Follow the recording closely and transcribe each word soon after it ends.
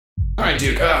All right,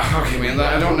 Duke. Okay, man.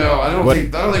 I don't know. I don't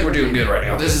think we're doing good right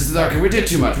now. This is okay. We did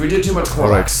too much. We did too much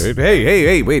Clorox. Right.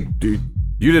 Hey, wait. Dude,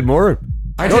 you did more?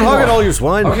 Don't hog it all, you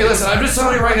swine. Okay, listen. I'm just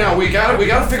telling you right now. We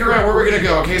gotta figure out where we're gonna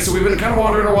go. Okay, so we've been kind of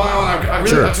wandering a while, and I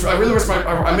really miss my.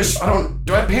 I miss. I don't.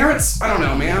 Do I have parents? I don't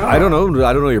know, man. I don't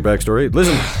know your backstory.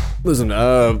 Listen.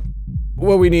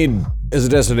 What we need is a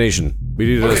destination. We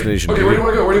need a destination. Okay, where do you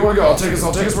want to go? Where do you want to go? I'll take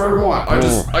us wherever we want. I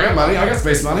got money. I got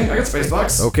space money. I got space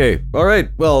bucks. Okay. All right.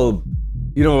 Well,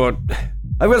 you know what?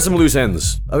 I've got some loose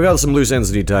ends. that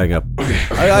need tying up. Okay.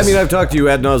 I mean, I've talked to you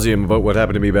ad nauseum about what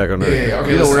happened to me back on Earth. Yeah,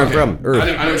 okay. You know where I'm from, Earth.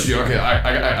 I know what you do. Okay,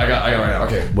 I got right now.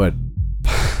 Okay. What?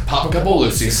 Pop a couple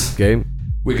of loosies. Okay.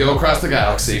 We go across the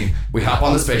galaxy. We hop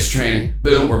on the space train.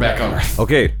 Boom, we're back on Earth.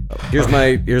 Okay. Here's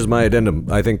my addendum.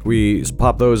 I think we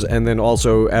pop those and then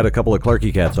also add a couple of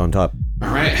Clarky cats on top. All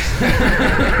right.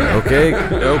 Okay.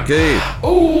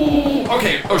 Oh,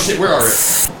 okay. Oh shit, where are we?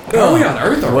 Are we on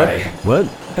Earth already? What?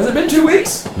 Has it been 2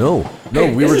 weeks? No,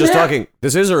 Hey, we were just that- talking.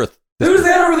 This is Earth. Who's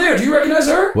that over there? Do you recognize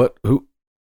her? What? Who?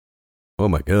 Oh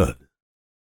my God.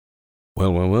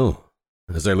 Well.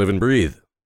 As I live and breathe.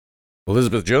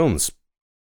 Elizabeth Jones.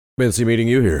 Fancy meeting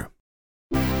you here.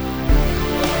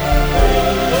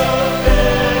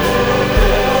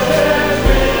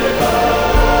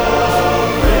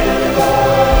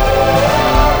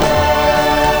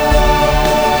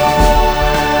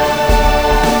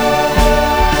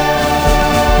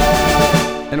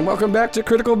 And welcome back to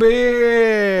Critical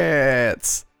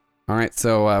Bits. All right,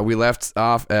 so we left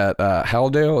off at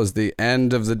Halldale is the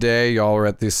end of the day. Y'all were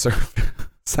at the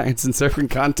science and surfing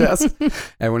contest.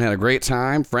 Everyone had a great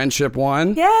time. Friendship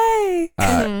won. Yay!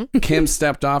 Kim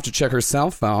stepped off to check her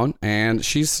cell phone, and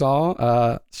she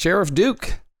saw Sheriff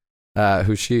Duke,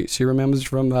 who she remembers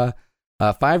from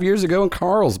 5 years ago in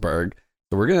Carlsberg.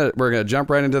 So we're gonna jump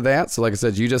right into that. So like I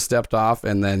said, you just stepped off,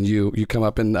 and then you come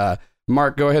up and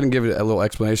Mark, go ahead and give it a little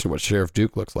explanation of what Sheriff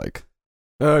Duke looks like.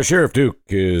 Sheriff Duke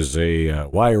is a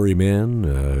wiry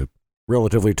man,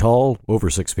 relatively tall, over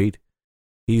 6 feet.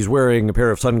 He's wearing a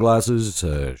pair of sunglasses,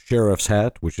 a sheriff's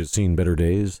hat, which has seen better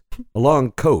days, a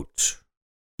long coat,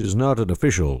 which is not an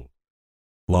official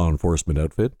law enforcement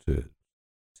outfit.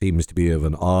 Seems to be of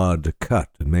an odd cut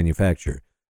and manufacture.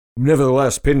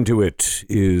 Nevertheless, pinned to it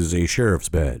is a sheriff's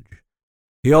badge.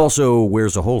 He also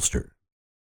wears a holster,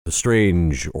 a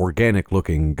strange,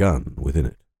 organic-looking gun within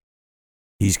it.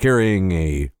 He's carrying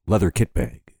a leather kit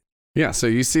bag. Yeah, so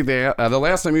you see that. The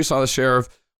last time you saw the sheriff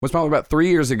was probably about 3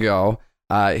 years ago.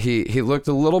 He looked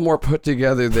a little more put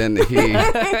together than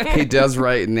he does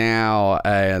right now,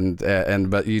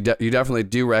 but you definitely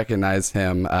do recognize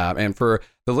him. And for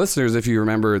the listeners, if you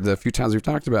remember the few times we've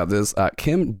talked about this,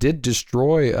 Kim did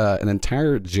destroy an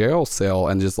entire jail cell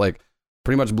and just like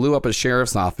pretty much blew up a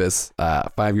sheriff's office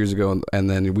 5 years ago.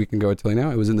 And then a week ago until now,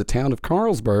 it was in the town of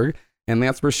Carlsberg, and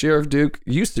that's where Sheriff Duke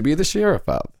used to be the sheriff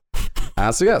of.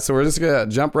 So we're just gonna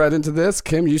jump right into this.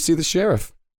 Kim, you see the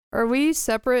sheriff. Are we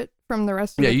separate from the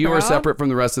rest of the crowd? Yeah, you were separate from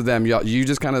the rest of them. You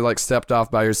just kind of like stepped off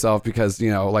by yourself because,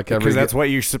 you know, like because that's what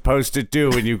you're supposed to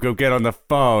do when you go get on the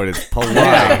phone. It's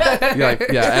polite.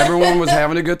 Everyone was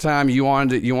having a good time. You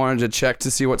wanted to check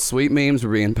to see what sweet memes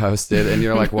were being posted, and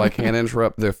you're like, well, I can't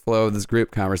interrupt the flow of this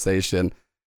group conversation.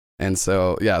 And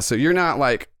so, so you're not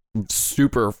like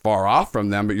super far off from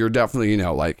them, but you're definitely, you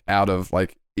know, like out of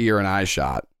like ear and eye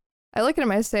shot. I look at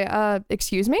him, I say,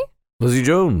 excuse me? Lizzie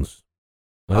Jones.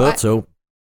 I thought so.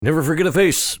 Never forget a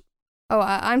face. Oh,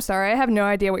 I'm sorry. I have no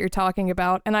idea what you're talking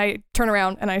about. And I turn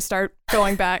around and I start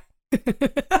going back.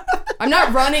 I'm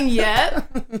not running yet.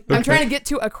 I'm trying to get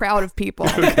to a crowd of people.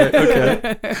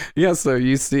 Okay. Yeah, so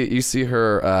you see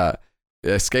her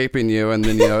escaping you, and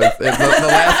then, you know,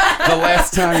 the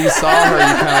last time you saw her,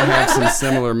 you kind of have some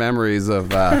similar memories of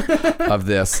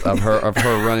her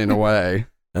running away.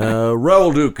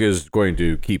 Raoul Duke is going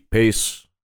to keep pace,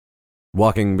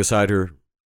 walking beside her,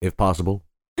 if possible.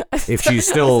 If she's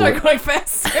still... Start going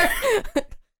faster.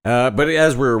 But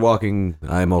as we're walking,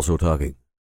 I'm also talking.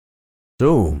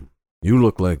 So, you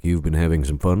look like you've been having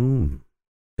some fun.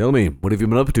 Tell me, what have you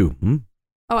been up to?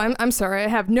 Oh, I'm sorry. I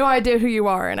have no idea who you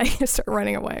are, and I start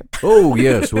running away. Oh,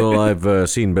 yes. Well, I've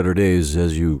seen better days,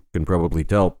 as you can probably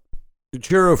tell.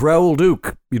 Sheriff Raoul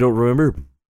Duke, you don't remember?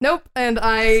 Nope. And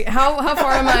how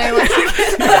far am I? Like,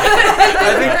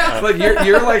 I think like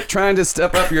you're like trying to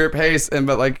step up your pace,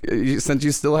 but like since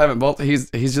you still haven't bolted,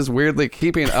 he's just weirdly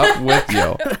keeping up with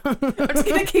you. I'm just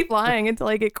gonna keep lying until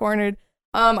I get cornered.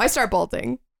 I start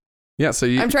bolting. Yeah. So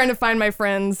I'm trying to find my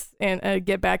friends and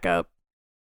get back up.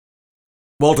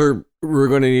 Walter, we're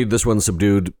going to need this one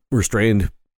subdued,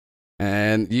 restrained.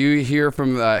 And you hear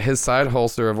from his side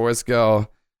holster a voice go,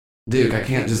 Duke, I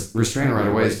can't just restrain her right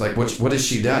away. It's like, what has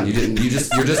she done? You're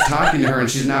just talking to her and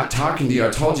she's not talking to you. I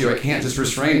told you I can't just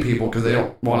restrain people because they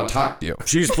don't want to talk to you.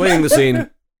 She's playing the scene.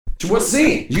 What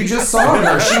scene? You just saw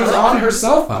her. She was on her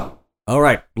cell phone. All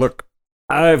right, look,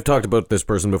 I've talked about this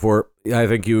person before. I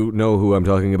think you know who I'm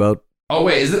talking about. Oh,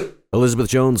 wait, is it? Elizabeth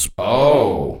Jones.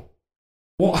 Oh.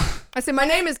 Well, I say, my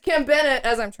name is Kim Bennett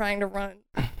as I'm trying to run.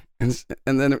 And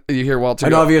then you hear Walter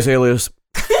An go, obvious alias.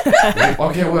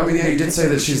 okay, well, I mean, yeah, you did say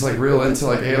that she's like real into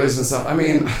like aliens and stuff. I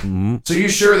mean, so you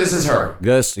sure this is her?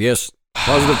 Yes.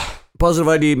 Positive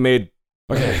ID made.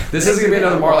 Okay, this isn't gonna be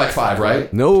another more like 5,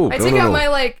 right? No, I take out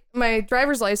my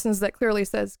driver's license that clearly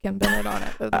says Kim Bennett on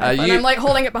it. And I'm like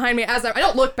holding it behind me as I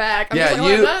don't look back. I'm just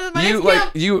like, my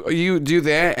name's Kim. you do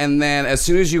that, and then as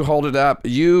soon as you hold it up,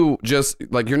 you just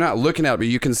like you're not looking at it, but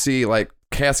you can see like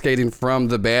cascading from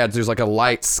the badge. There's like a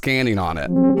light scanning on it,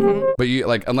 but you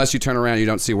like unless you turn around, you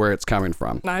don't see where it's coming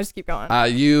from. No, I just keep going.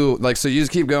 You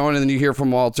just keep going, and then you hear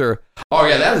from Walter. Oh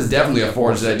yeah, that is definitely a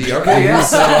forged ID. Okay, yeah.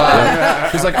 So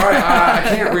he's like, all right,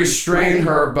 I can't restrain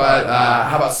her, but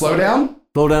how about slow down?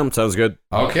 Slow down, sounds good.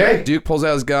 Okay. Duke pulls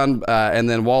out his gun, and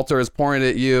then Walter is pointing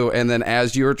at you. And then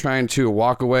as you're trying to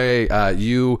walk away,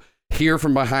 you hear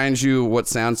from behind you what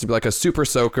sounds to be like a super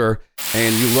soaker.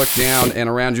 And you look down, and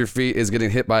around your feet is getting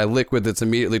hit by a liquid that's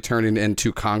immediately turning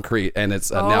into concrete, and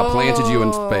it's now planted you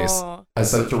in face. I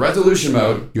set it to resolution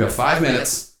mode. You have 5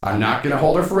 minutes. I'm not going to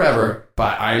hold her forever,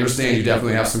 but I understand you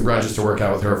definitely have some grudges to work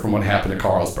out with her from what happened in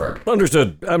Carlsberg.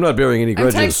 Understood. I'm not bearing any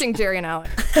grudges. I'm texting Jerry and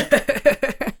Alex.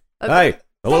 Hi.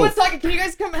 Hello. Someone's talking. Can you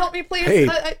guys come help me, please? Hey.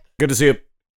 Good to see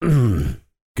you.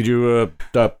 Could you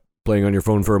stop playing on your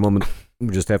phone for a moment? We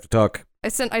just have to talk. I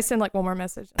send like one more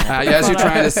message. As you're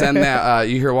trying to send that,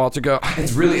 you hear Walter go,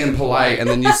 It's really impolite. and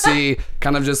then you see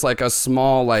kind of just like a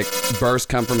small like burst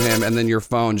come from him, and then your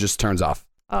phone just turns off.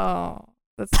 Oh,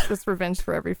 that's revenge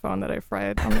for every phone that I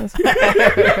fried on this.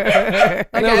 Okay,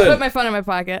 I put my phone in my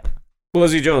pocket.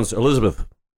 Lizzie Jones, Elizabeth,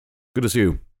 good to see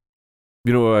you.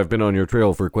 You know, I've been on your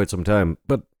trail for quite some time,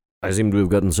 but I seem to have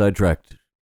gotten sidetracked.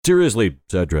 Seriously,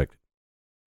 sidetracked.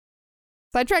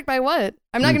 Sidetracked by what?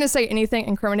 I'm not going to say anything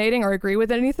incriminating or agree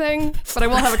with anything, but I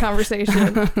will have a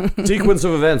conversation. Sequence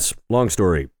of events, long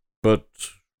story, but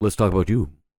let's talk about you.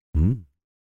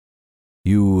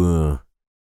 You,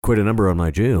 quite a number on my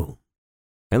jail,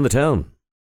 and the town,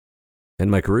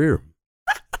 and my career.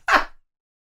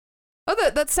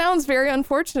 Oh, that sounds very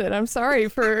unfortunate. I'm sorry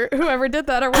for whoever did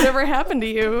that or whatever happened to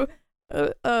you.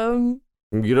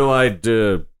 You know, I'd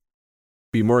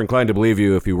be more inclined to believe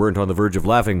you if you weren't on the verge of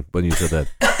laughing when you said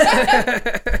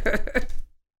that.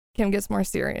 Kim gets more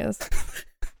serious.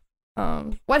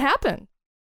 What happened?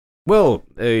 Well,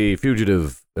 a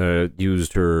fugitive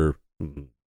used her,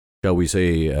 shall we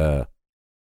say,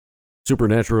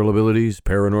 supernatural abilities,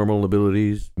 paranormal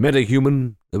abilities,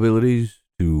 metahuman abilities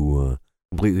to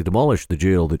completely demolish the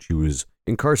jail that she was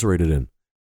incarcerated in.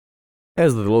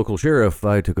 As the local sheriff,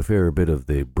 I took a fair bit of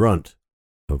the brunt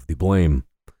of the blame.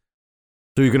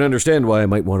 So you can understand why I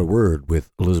might want a word with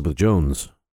Elizabeth Jones.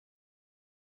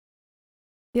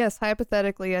 Yes,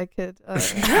 hypothetically, I could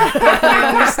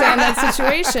understand that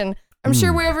situation. I'm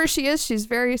sure wherever she is, she's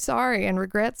very sorry and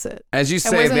regrets it. As you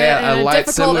say that, a light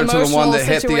similar to the one that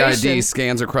hit the ID situation.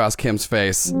 scans across Kim's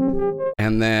face.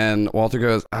 And then Walter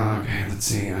goes, Okay, let's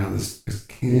see. This is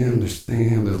Kim, there's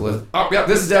Sam, there's Liz. Oh, yeah,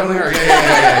 this is definitely her.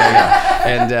 Yeah.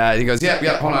 and he goes, Yep,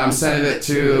 hold on. I'm sending it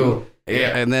to...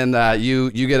 Yeah, and then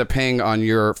you get a ping on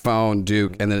your phone,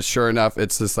 Duke, and then sure enough,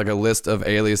 it's just like a list of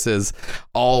aliases,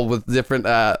 all with different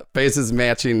faces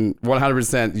matching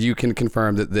 100%. You can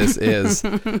confirm that this is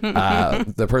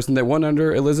the person that went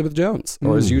under Elizabeth Jones,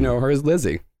 or as you know her as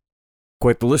Lizzie.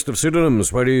 Quite the list of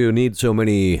pseudonyms. Why do you need so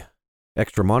many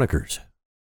extra monikers?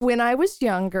 When I was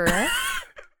younger,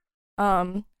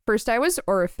 first I was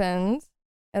orphaned,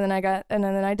 and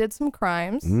then I did some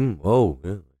crimes. Oh,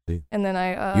 yeah. And then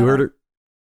I you heard her?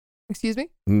 Excuse me?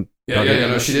 Yeah,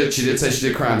 no, she did say she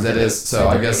did crimes, that is, so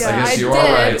I guess you are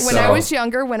right. When I was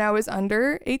younger, when I was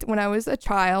under 8, when I was a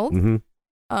child, and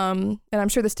I'm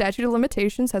sure the statute of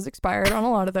limitations has expired on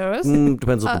a lot of those.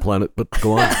 Depends on the planet, but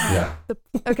go on. Yeah.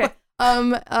 Okay.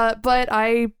 But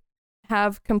I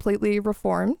have completely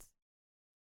reformed.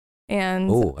 And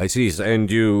oh, I see.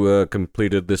 And you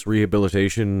completed this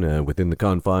rehabilitation within the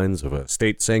confines of a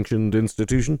state-sanctioned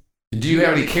institution? Do you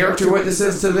have any character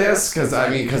witnesses to this?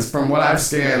 Because from what I've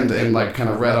scanned and like kind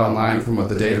of read online from what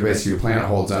the database of your planet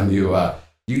holds on you,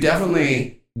 you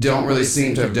definitely don't really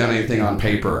seem to have done anything on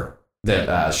paper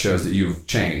that shows that you've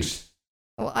changed.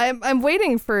 Well, I'm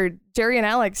waiting for Jerry and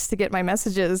Alex to get my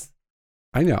messages.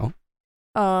 I know.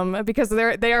 Because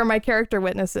they are my character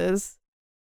witnesses.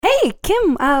 Hey,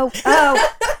 Kim. What's going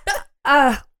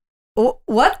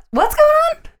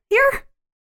on here?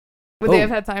 Would they have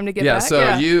had time to get back?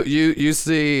 So you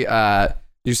see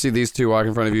you see these two walk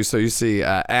in front of you. So you see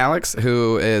Alex,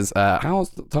 who is how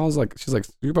tall is like she's like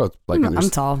you're both like in your I'm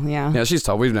tall. Yeah. Yeah, she's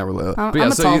tall. We've never lived. I'm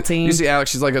a tall teen. You see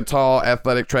Alex, she's like a tall,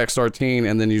 athletic track star teen,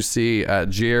 and then you see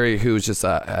Jerry, who's just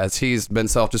as he's been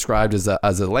self-described as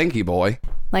a lanky boy.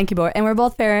 Lanky boy, and we're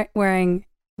both wearing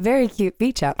very cute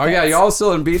beach outfits. Oh yeah, y'all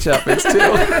still in beach outfits too.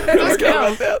 Let's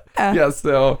go about that.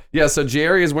 So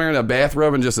Jerry is wearing a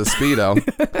bathrobe and just a speedo,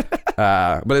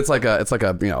 but it's like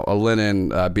a a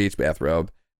linen beach bathrobe,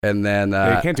 and then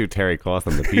you can't do terry cloth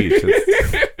on the beach.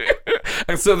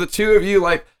 and so the two of you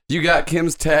you got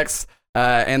Kim's text,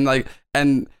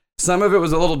 and some of it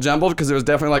was a little jumbled because it was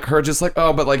definitely her just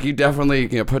but you definitely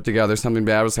put together something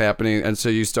bad was happening, and so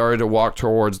you started to walk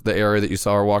towards the area that you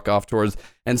saw her walk off towards,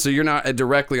 and so you're not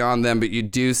directly on them, but you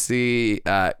do see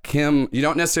Kim. You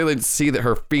don't necessarily see that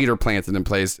her feet are planted in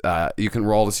place. You can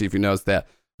roll to see if you notice that,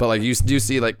 but you do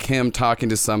see Kim talking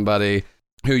to somebody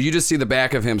who you just see the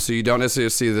back of him, so you don't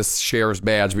necessarily see this sheriff's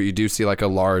badge, but you do see a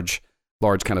large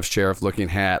kind of sheriff looking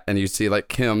hat, and you see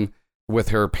Kim with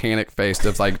her panic face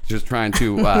of just trying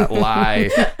to lie,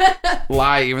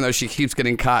 even though she keeps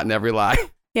getting caught in every lie.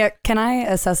 Yeah, can I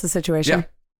assess the situation?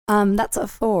 Yeah. That's a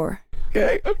 4.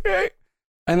 Okay.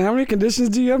 And how many conditions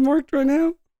do you have marked right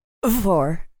now?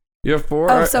 4. You have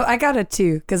 4? Oh, so I got a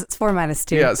 2 because it's 4 minus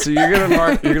 2. Yeah, so you're gonna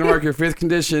mark your 5th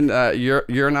condition.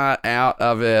 You're not out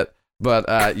of it,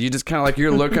 but you just kind of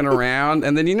you're looking around,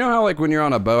 and then how when you're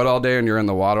on a boat all day and you're in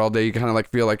the water all day, you kind of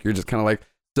feel you're just kind of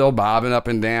still bobbing up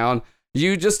and down.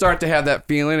 You just start to have that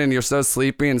feeling, and you're so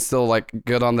sleepy and still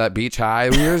good on that beach high.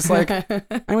 You're just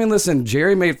listen,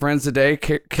 Jerry made friends today.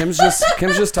 Kim's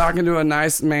just talking to a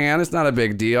nice man. It's not a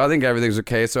big deal. I think everything's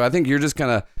okay. So I think you're just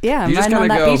gonna I'm riding on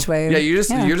that beach wave. Yeah,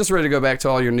 you're just ready to go back to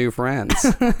all your new friends.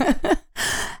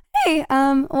 Hey,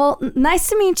 well, nice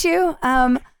to meet you.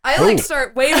 I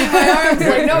start waving my arms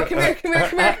no, come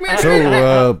here.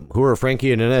 So, who are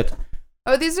Frankie and Annette?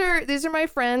 Oh, these are my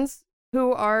friends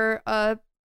who are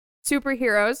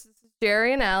superheroes. This is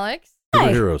Jerry and Alex.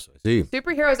 Superheroes, I see.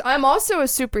 Superheroes. I'm also a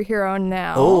superhero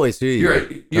now. Oh, I see. You're a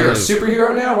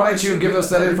superhero now? Why didn't you give us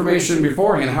that information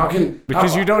beforehand?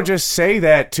 Because you don't just say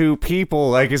that to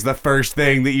people as the first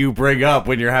thing that you bring up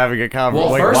when you're having a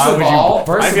conversation. Well,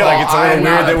 I feel like it's a little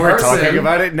weird that we're talking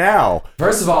about it now.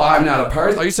 First of all, I'm not a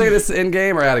person. Are you saying this in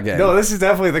game or out of game? No, this is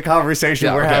definitely the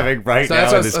conversation we're having right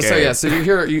now in this game. So you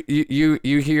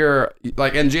hear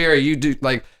and Jerry, you do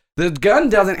the gun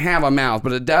doesn't have a mouth,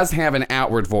 but it does have an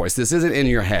outward voice. This isn't in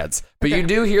your heads. But you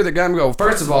do hear the gun go,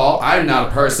 first of all, I'm not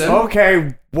a person.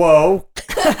 Okay, whoa.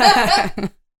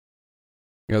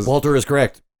 Walter is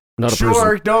correct. Not a person.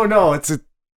 Sure, no, it's a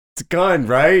gun,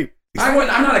 right? I'm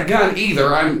not a gun either.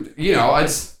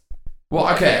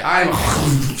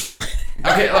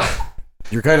 Okay.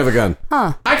 You're kind of a gun.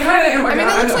 Huh. I kind of am a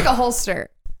gun. It looks like a holster.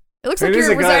 It looks like It is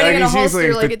you're a gun. residing in a He's usually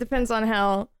holster. the- It depends on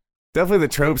how. Definitely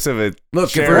the tropes of it.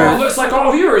 Look, Well, it looks like all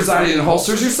of you are residing in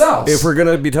holsters yourselves. if we're going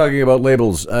to be talking about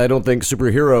labels, I don't think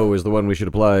superhero is the one we should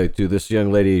apply to this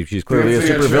young lady. She's clearly a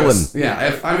supervillain. Yeah,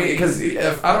 because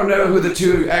if I don't know who the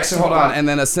two. Actually, Hold on, and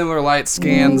then a similar light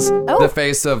scans the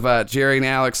face of Jerry and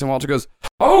Alex, and Walter goes,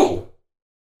 Oh,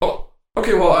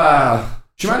 okay. Well,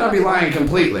 she might not be lying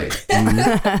completely.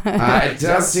 It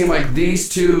does seem like these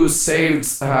two saved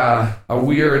a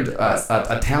weird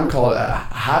a town called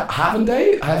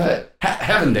Havendale.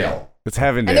 Heavendale. It's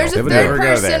Heavendale. And there's a Never third go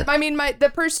person. there. I mean, the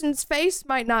person's face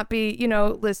might not be,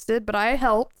 listed, but I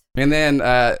helped. and then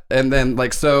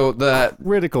so the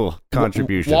Critical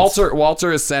contributions.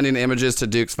 Walter is sending images to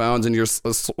Duke's phones, and you're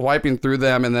swiping through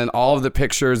them, and then all of the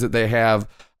pictures that they have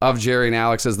of Jerry and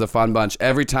Alex as the fun bunch.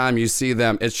 Every time you see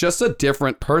them, it's just a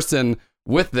different person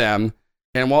with them.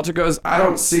 And Walter goes, I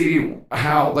don't see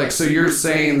how. So you're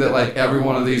saying that every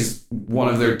one of these, one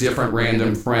of their different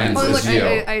random friends is you.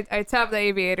 I tap the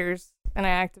aviators and I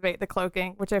activate the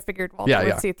cloaking, which I figured Walter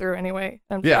would see through anyway.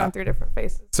 I'm just going through different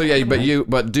faces. So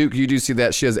but Duke, you do see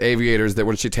that she has aviators that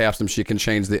when she taps them, she can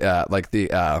change the like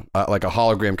a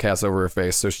hologram cast over her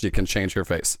face, so she can change her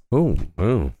face. Oh,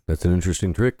 that's an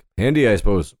interesting trick. Handy, I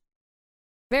suppose.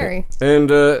 Very.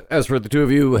 And as for the two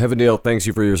of you, Heavendale thanks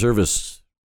you for your service.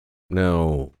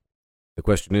 Now, the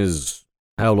question is,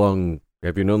 how long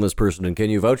have you known this person, and can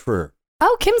you vouch for her?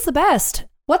 Oh, Kim's the best.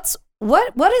 What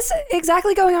is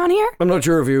exactly going on here? I'm not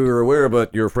sure if you are aware,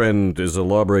 but your friend is a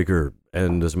lawbreaker,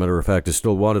 and as a matter of fact, is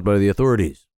still wanted by the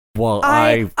authorities. Well,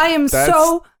 I am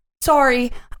so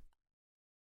sorry.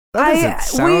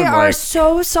 We are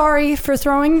so sorry for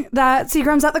throwing that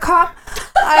Seagrams at the cop.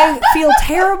 I feel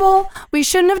terrible. We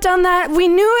shouldn't have done that. We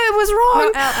knew it was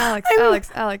wrong. No,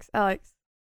 Alex.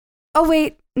 Oh,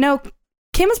 wait. No.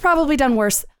 Kim has probably done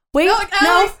worse. Wait,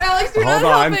 Alex, you're Hold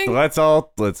not on. helping. Let's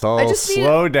all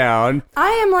slow down. I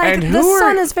am like, And the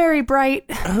sun is very bright.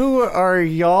 Who are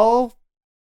y'all?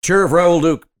 Sheriff Raoul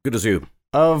Duke, good to see you.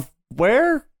 Of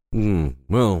where?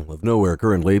 Well, of nowhere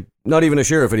currently. Not even a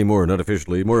sheriff anymore, not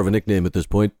officially. More of a nickname at this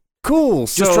point. Cool.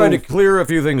 Just trying to clear a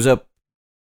few things up.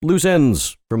 Loose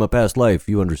ends from a past life,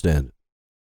 you understand.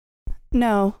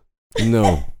 No.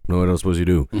 No, I don't suppose you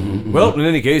do. Well, in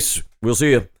any case, we'll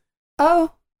see you.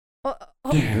 Oh.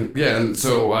 Yeah, and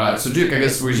so Duke, I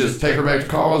guess we just take her back to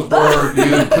Collinsburg,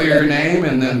 you clear your name,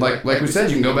 and then, like we said,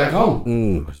 you can go back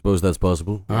home. I suppose that's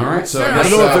possible. All right, so I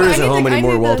don't know if there is I a need home to- I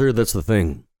anymore, need to- Walter. That's the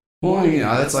thing. Well, you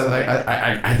know, that's like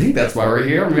I think that's why we're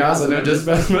here. I mean, honestly, I know just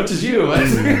about as much as you. I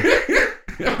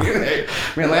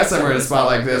mean, last time we were in a spot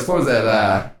like this, what was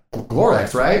that?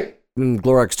 Glorax, right?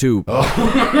 Glorax 2. Oh.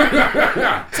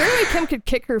 Is there any way Kim could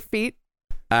kick her feet?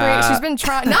 Great, she's been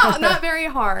trying. Not very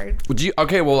hard. Would you?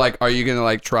 Okay, well, like, are you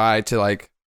gonna try to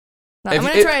No, I'm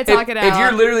gonna try to talk it out. If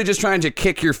you're literally just trying to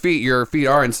kick your feet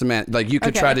are in cement. Like, you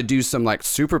could Okay. try to do some like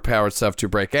superpowered stuff to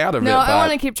break out of it. No, I but-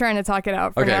 want to keep trying to talk it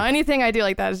out for Okay. now. Anything I do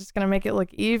like that is just gonna make it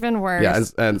look even worse.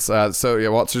 Yeah,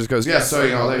 so Walter just goes, Yeah, so,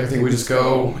 you know, I think we just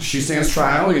go, she stands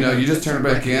trial, you know, you just turn it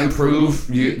back in, prove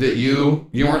that you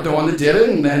weren't the one that did it,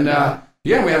 and then,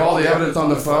 yeah, we have all the evidence on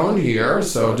the phone here,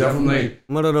 so definitely.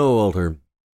 I don't know, Walter.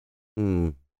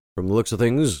 From the looks of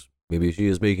things, maybe she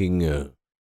is making an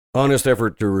honest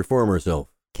effort to reform herself.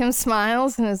 Kim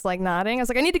smiles and is like nodding. I was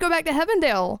like, I need to go back to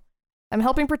Heavendale. I'm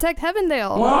helping protect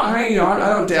Heavendale. Well, I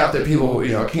don't doubt that people,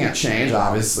 you know, can't change,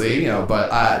 obviously, you know,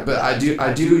 but I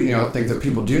do, you know, think that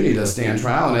people do need to stand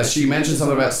trial, and as she mentioned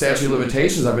something about statute of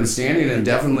limitations, I've been standing, and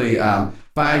definitely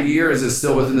 5 years is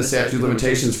still within the statute of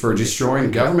limitations for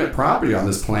destroying government property on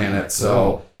this planet,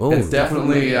 so it's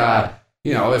definitely,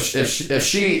 you know, if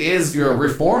she is, you know,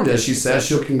 reformed, as she says,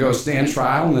 she can go stand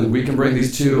trial, and then we can bring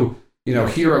these two, you know,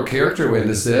 hero character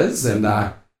witnesses, and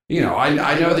you know,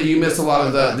 I know that you missed a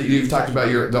lot of you've talked about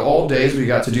the old days where you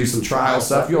got to do some trial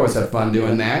stuff. You always had fun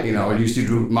doing that, you know. You used to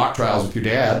do mock trials with your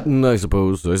dad. I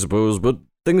suppose, but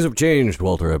things have changed,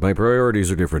 Walter. My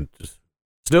priorities are different.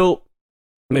 Still,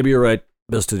 maybe you're right.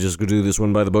 Best to just go do this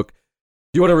one by the book.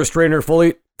 Do you want to restrain her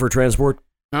fully for transport?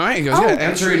 all right, he goes, yeah,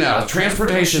 Entry now,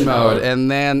 transportation mode.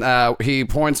 and then he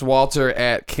points Walter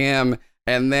at Kim,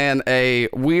 and then a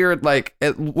weird, like,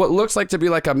 what looks like to be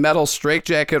like a metal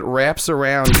straitjacket wraps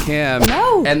around Kim,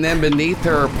 No. and then beneath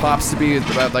her pops to be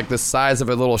about like the size of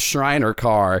a little Shriner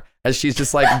car, as she's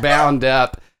just like bound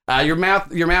up. Your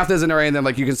mouth isn't or anything,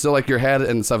 like you can still like your head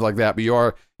and stuff like that, but you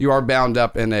are bound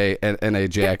up in a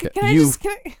jacket. Can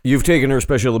I You've taken her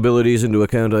special abilities into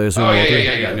account, I assume, Oh, Walter?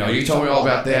 yeah. No, you told me all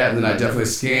about that, and then I definitely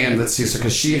scanned. Let's see, so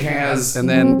because she has, And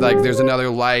then like there's another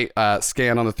light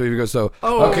scan on the three of you. Go, so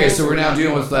okay, so we're now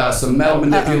dealing with some metal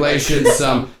manipulation,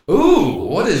 some. Ooh,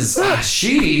 what is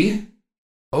she?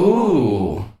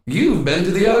 Ooh, you've been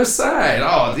to the other side.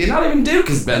 Oh, not even Duke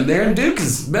has been there, and Duke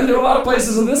has been to a lot of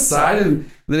places on this side,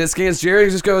 and then it scans Jerry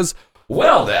and just goes,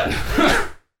 well then,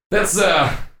 that's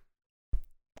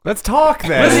Let's talk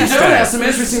then. Lizzie Jones instead. has some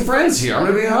interesting friends here. I'm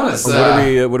gonna be honest.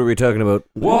 What are we talking about?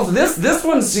 Well, this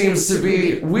one seems to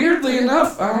be weirdly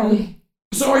enough.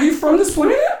 So are you from this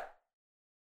planet?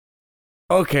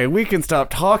 Okay, we can stop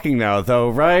talking now, though,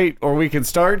 right? Or we can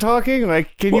start talking.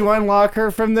 Like, can you unlock her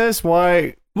from this?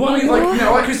 Why? Well, I mean, like, you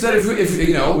know, like we said, if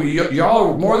you know,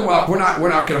 y'all are more than welcome. We're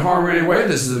not gonna harm her anyway.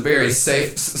 This is a very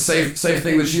safe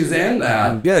thing that she's in.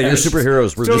 Yeah, you're and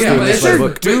superheroes. We're So just yeah, doing but this it's by the your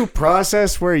book. due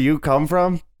process where you come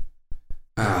from?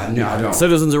 No, I don't.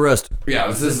 Citizens arrest. Yeah,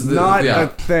 this is Not yeah. a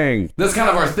thing. That's kind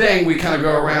of our thing. We kind of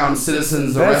go around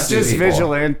citizens That's arresting just people.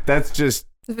 vigilant. That's just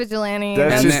vigilante.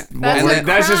 that's And just then- what and we're, then-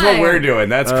 that's just what we're doing.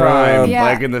 That's crime. Yeah,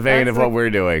 like in the vein that's of what like- we're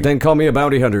doing. Then call me a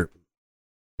bounty hunter.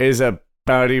 Is a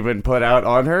bounty been put out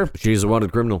on her? She's a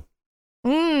wanted criminal.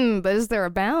 But is there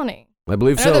a bounty? I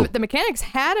believe I know so. the mechanics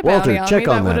had a Walter, bounty on check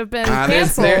me on that that. would have been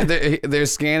canceled. they're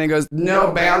scanning. Goes,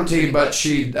 No bounty, but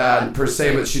she per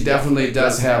se, but she definitely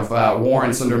does have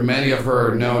warrants under many of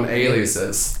her known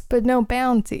aliases. But no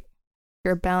bounty.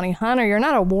 You're a bounty hunter. You're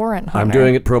not a warrant hunter. I'm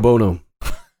doing it pro bono.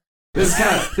 This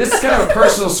is kind of a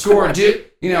personal score.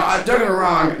 Duke, you know, don't get me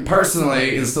wrong. Personally,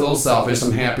 it's a little selfish.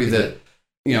 I'm happy that,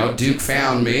 you know, Duke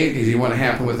found me because he wouldn't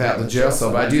happen without the jail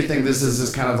cell. But I do think this is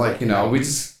just kind of like, you know, we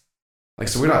just like,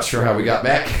 so we're not sure how we got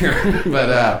back here, but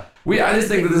I just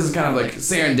think that this is kind of like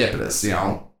serendipitous, you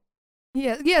know.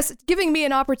 Yes, giving me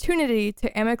an opportunity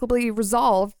to amicably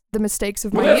resolve the mistakes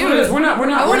of my We're youth. not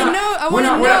We're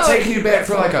not taking you back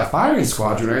for like a firing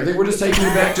squadron or anything. We're just taking you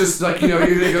back just like, you're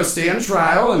going to go stand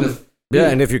trial and if... Yeah,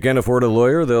 and if you can't afford a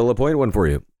lawyer, they'll appoint one for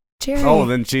you. Jerry, Oh,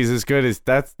 then she's as good as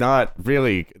that's not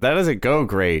really that doesn't go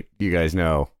great, you guys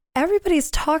know. everybody's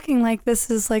talking like this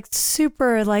is like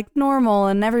super like normal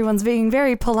and everyone's being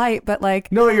very polite, but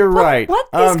like No, you're right. What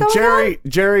is going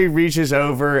Jerry reaches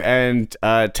over and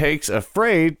takes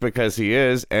Afraid because he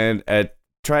is and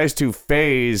tries to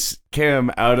phase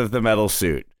Kim out of the metal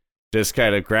suit. Just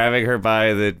kind of grabbing her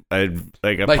by the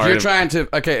like you're trying to.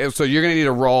 Okay, so you're gonna need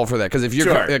a roll for that because if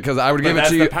you're because I would give it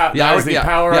to you.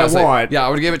 I want. Yeah, I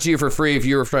would give it to you for free if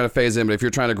you were trying to phase in. But if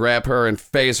you're trying to grab her and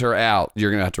phase her out,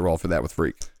 you're gonna have to roll for that with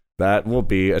Freak. That will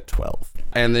be a 12.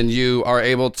 And then you are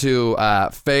able to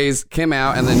phase Kim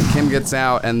out, and then Kim gets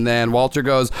out, and then Walter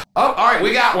goes, "Oh, all right,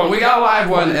 we got one. We got a live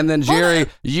one." And then Jerry,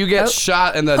 you get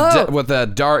shot in the with a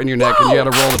dart in your neck, and you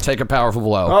got to roll to take a powerful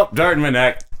blow. Oh, dart in my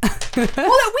neck. Well, we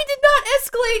did not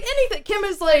escalate anything. Kim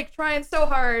is like trying so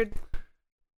hard.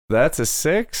 That's a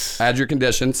 6. Add your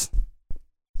conditions.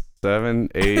 7,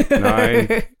 8,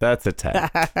 9. That's a 10.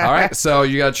 All right, so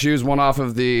you got to choose one off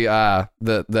of the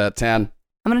 10.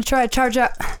 I'm gonna try to charge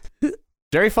up.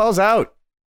 Jerry falls out.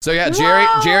 So yeah,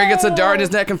 Jerry gets a dart in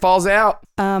his neck and falls out.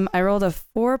 I rolled a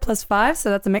 4 plus 5,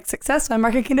 so that's a mixed success. So I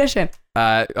mark a condition.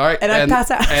 All right, And I pass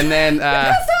out. And then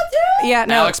Yeah,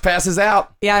 no. Alex passes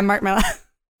out. Yeah, I marked my last.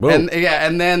 And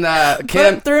then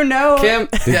Kim through no. Kim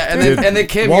and then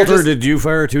Kim. Walter, did you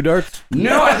fire 2 darts?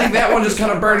 No, I think that one just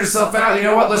kind of burned itself out. You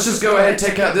know what? Let's just go ahead and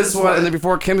take out this one. And then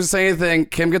before Kim can say anything,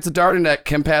 Kim gets a dart in the neck.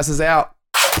 Kim passes out.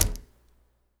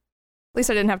 At least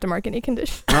I didn't have to mark any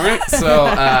conditions. All right,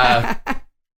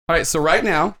 so right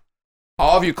now,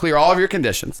 all of you clear all of your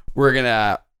conditions. We're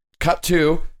gonna cut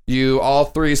to you. All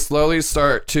three slowly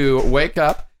start to wake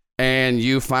up. And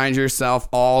you find yourself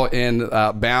all in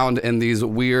bound in these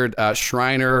weird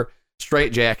Shriner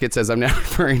straitjackets, as I'm now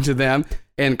referring to them,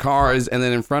 in cars. And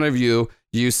then in front of you,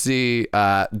 you see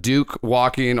Duke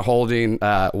walking, holding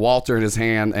Walter in his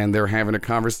hand, and they're having a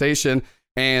conversation.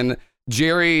 And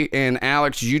Jerry and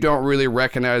Alex, you don't really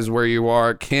recognize where you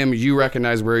are. Kim, you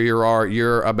recognize where you are.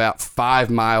 You're about 5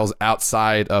 miles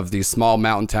outside of the small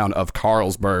mountain town of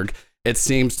Carlsberg. It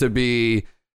seems to be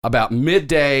about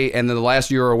midday, and then the last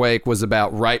you were awake was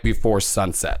about right before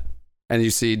sunset. And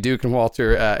you see Duke and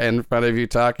Walter in front of you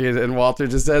talking, and Walter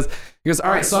just says, he goes,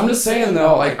 "All right, so I'm just saying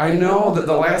though, like I know that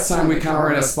the last time we kind of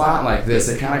were in a spot like this,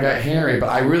 it kind of got hairy, but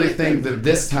I really think that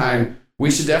this time we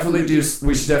should definitely do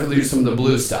some of the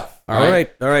blue stuff. All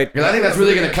right, because I think that's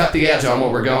really going to cut the edge on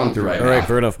what we're going through right now. All right,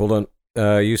 fair enough. Hold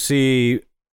on. You see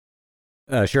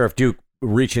Sheriff Duke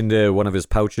reach into one of his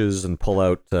pouches and pull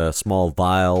out a small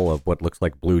vial of what looks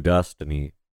like blue dust, and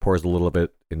he pours a little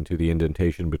bit into the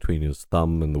indentation between his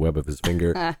thumb and the web of his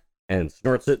finger and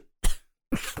snorts it.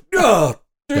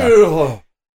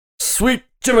 Sweet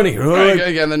Jiminy.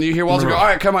 Again, then you hear Walter go, "All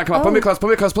right, come on, put me close.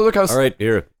 All right,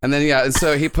 here. And then and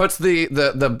so he puts the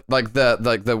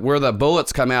where the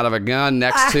bullets come out of a gun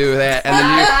next to that, and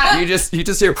then you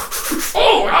just hear,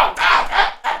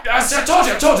 I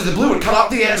told you, the blue would cut off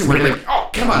the edge. And we're like, oh,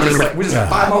 come on, we just got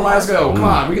 5 more lives to go. Come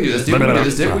on, we can do this, Duke. We can do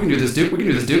this, Duke. We can do this, Duke. We can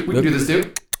do this, Duke. We can do this,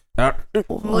 Duke.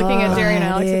 Looking at Jerry and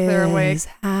Alex if they're awake.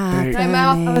 Time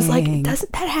out. I was like,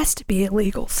 that has to be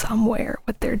illegal somewhere,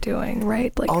 what they're doing,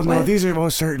 right? Like, Oh, no, what? these are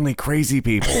most certainly crazy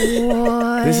people.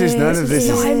 What This is none of this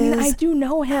No, is... I do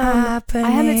know him. I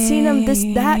haven't seen him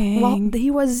well,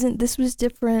 he wasn't, this was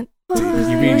different.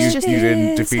 You mean you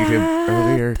didn't defeat him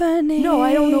earlier? No,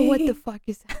 I don't know what the fuck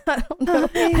is that.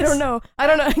 I don't know.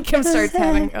 Kim starts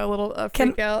having a little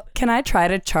freak out. Can I try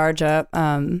to charge up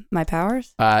my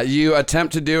powers? you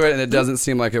attempt to do it, and it doesn't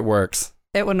seem like it works.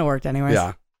 It wouldn't have worked anyways.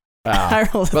 Yeah. I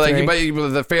rolled a But 3. but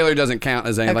the failure doesn't count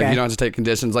as anything. Like Okay. you don't have to take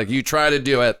conditions. Like you try to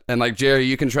do it, and like Jerry,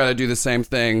 you can try to do the same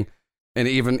thing, and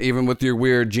even with your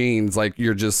weird jeans, like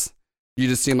you just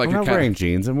seem like I'm you're not kind wearing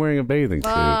jeans. I'm wearing a bathing suit.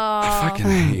 I fucking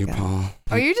hate you, Paul.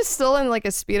 Are you just still in like a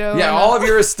Speedo? Yeah, all of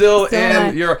you are still in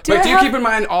in. your. Do But I do you have- keep in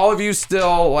mind, all of you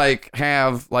still like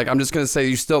have like I'm just gonna say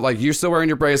you're still wearing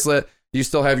your bracelet. You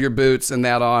still have your boots and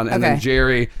that on, and then Okay.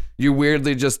 Jerry, you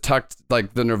weirdly just tucked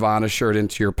like the Nirvana shirt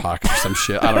into your pocket or some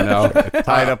shit. I don't know.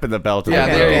 Tied up in the belt. of Yeah,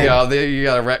 the there coat. you go. There you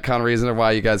got a retcon reason of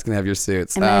why you guys can have your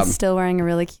suits. Am I still wearing a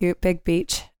really cute big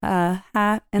beach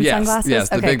hat and sunglasses? Yes,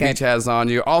 the Okay, big good. beach has on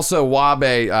you. Also,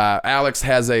 Wabe, Alex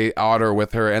has a otter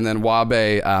with her, and then Wabe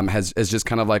is just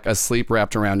kind of like a sleep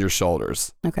wrapped around your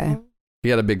shoulders. Okay. He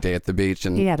had a big day at the beach,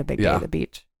 and He had a big day yeah. at the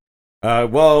beach.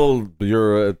 While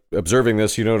you're observing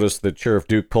this, you notice that Sheriff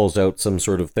Duke pulls out some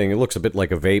sort of thing. It looks a bit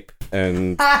like a vape,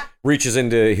 and reaches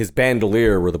into his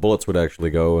bandolier where the bullets would actually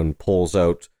go, and pulls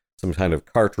out some kind of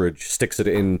cartridge, sticks it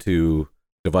into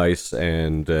device,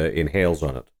 and inhales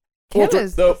on it. Kim Walter,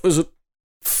 is- no, is it?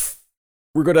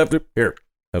 We're gonna have to here.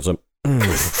 Have some. Oh,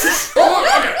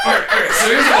 okay. So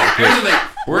here's the thing.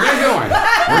 We're gonna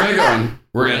go in.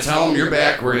 We're gonna tell them you're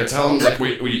back. We're gonna tell them that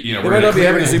we They we're might gonna not be clear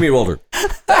happy to it. see me, Walter.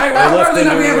 Why would they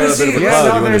not be able to see you? Yeah, Yeah, Cloud, no,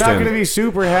 you they're not understand. going to be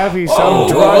super happy. Some Oh,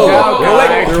 drugged out oh,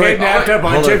 guy oh, kidnapped a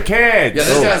bunch hold of on. kids.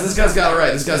 Yeah, this guy's got it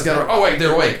right. This guy's got it right. Oh wait,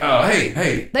 they're awake. Oh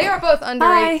hey. They are both under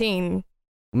Hi. 18.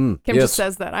 Kim Yes, just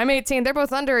says that. I'm 18. They're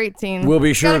both under 18. we'll be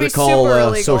It's sure gotta to be call super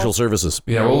illegal. social services.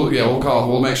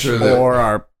 We'll make sure that. Or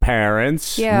our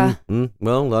parents. Yeah.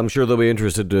 Well, I'm sure they'll be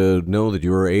interested to know that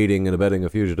you are aiding and abetting a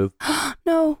fugitive.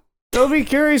 No. They'll be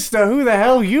curious to who the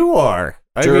hell you are.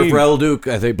 I Sheriff mean, Raoul Duke,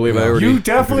 believe I already. you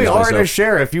definitely introduced aren't a myself.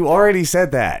 sheriff. You already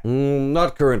said that.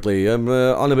 Not currently. I'm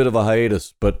on a bit of a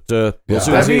hiatus, but we'll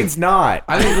soon That see. means not.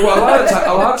 I think a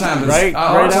lot of times, Right? a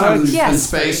lot Right, of times Alex? in Yes.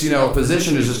 space,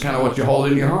 position is just kind of what you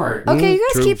hold in your heart. Okay, you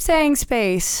guys true. keep saying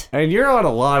space. And you're on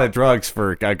a lot of drugs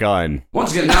for a gun.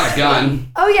 Once again, not a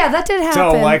gun. Oh yeah, that did happen.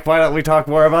 So, why don't we talk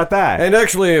more about that? And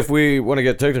actually, if we want to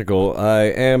get technical, I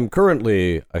am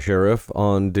currently a sheriff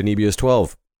on Denibius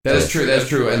 12. That is true. That's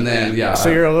true. And then So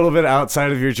you're a little bit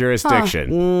outside of your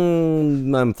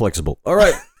jurisdiction. I'm flexible. All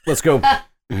right, let's go.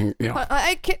 yeah.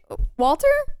 I can't, Walter?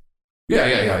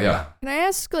 Yeah. Can I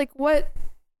ask, like, what?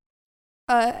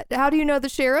 How do you know the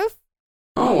sheriff?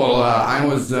 Oh well, I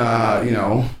was,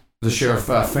 the sheriff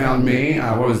found me.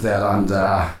 What was that on?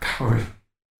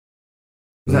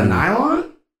 Was that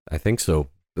Nylon? I think so.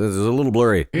 This is a little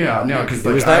blurry. Yeah, no, because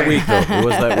It was that week, though. It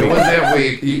was that It week. was that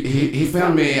week. He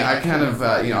found me. I kind of,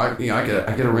 I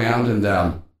get around and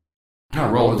kind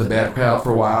of roll with the bad crowd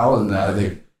for a while, and I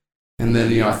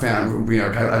then I found,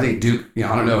 I think Duke. I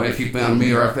don't know if he found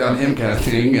me or I found him, kind of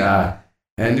thing.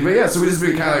 So we just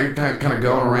been kind of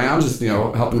going around, just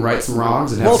helping right some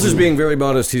wrongs. And have Walter's some- being very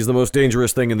modest. He's the most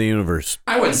dangerous thing in the universe.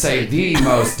 I wouldn't say the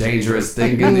most dangerous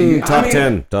thing in the Top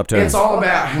 10. Top 10. It's all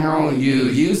about how you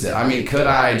use it. I mean, could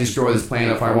I destroy this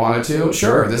planet if I wanted to?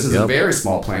 Sure. This is a Yep. very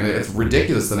small planet. It's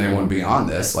ridiculous that anyone would be on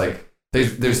this. Like,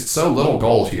 there's so little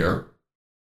gold here.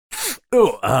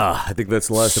 I think that's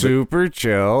the last of it. Super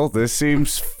chill. This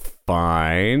seems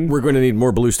fine. We're going to need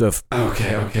more blue stuff.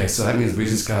 Okay. So that means we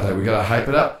gotta hype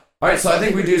it up. All right. So I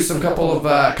think we do some couple of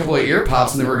ear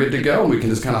pops, and then we're good to go, and we can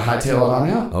just kind of hightail it on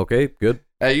out. Okay, good.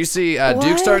 You see What?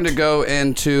 Duke starting to go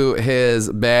into his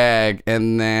bag,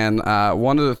 and then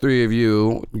one of the three of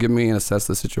you give me an assess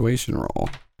the situation roll.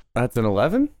 That's an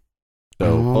 11?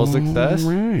 So, full success?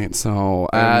 All right. So,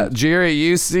 Jerry,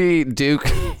 you see Duke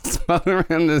smuggling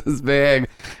around his bag,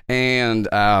 and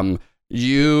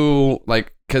you,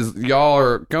 because y'all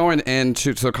are going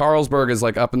into, so Carlsberg is,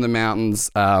 up in the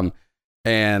mountains,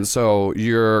 and so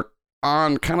you're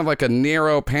on kind of like a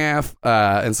narrow path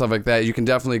and stuff like that. You can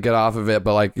definitely get off of it,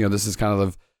 but, this is kind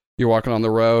of, you're walking on the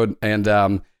road,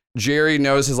 and Jerry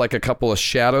notices, a couple of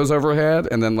shadows overhead,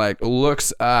 and then,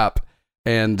 looks up.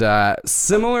 And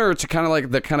similar to kind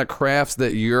of the kind of crafts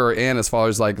that you're in, as far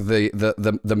as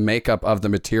the makeup of the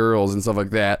materials and stuff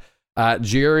like that,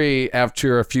 Jerry,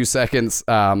 after a few seconds,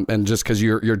 and just because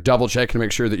you're double checking to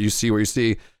make sure that you see what you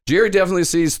see, Jerry definitely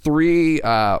sees three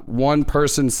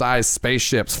one-person sized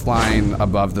spaceships flying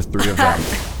above the three of them.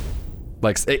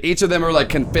 Each of them are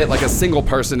can fit a single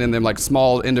person in them,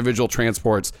 small individual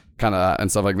transports, kind of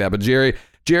and stuff like that. But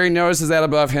Jerry notices that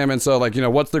above him, and so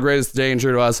what's the greatest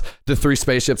danger to us? The three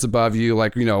spaceships above you.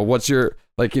 What's your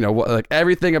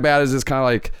everything about it is just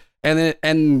kind of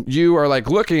and you are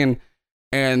looking,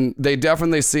 and they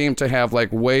definitely seem to have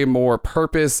way more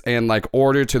purpose and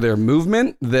order to their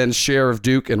movement than Sheriff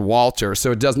Duke and Walter.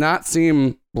 So it does not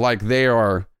seem like they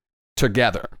are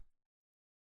together.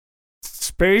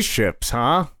 Spaceships,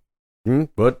 huh?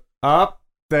 What? Up.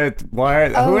 Who are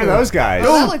those guys?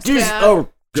 Oh, that looks jeez. bad. Oh,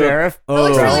 good. Sheriff? That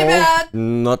looks really bad.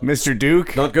 Not Mr.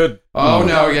 Duke? not good. Oh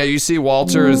No, yeah, you see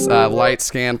Walter's light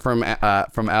scan from out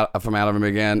of him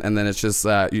again, and then it's just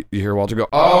you hear Walter go,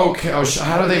 "Oh, Okay.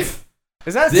 How do they?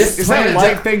 Is that This that planet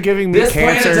light do- thing giving me This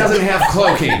cancer? planet doesn't have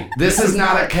cloaking. This is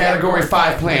not a Category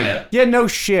 5 planet. Yeah, no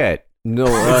shit. No,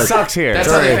 It sucks here. That's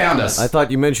how they found us. I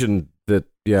thought you mentioned that.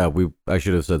 Yeah, I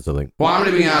should have said something. Well, I'm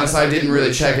going to be honest. I didn't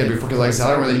really check it before because, like I said,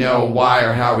 I don't really know why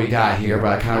or how we got here, but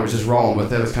I kind of was just rolling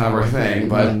with it. It's kind of our thing.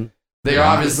 But they're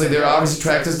obviously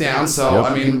tracked us down. So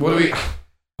Yep. I mean, what do we?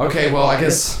 Okay, well, I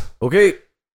guess. Okay.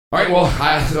 All right,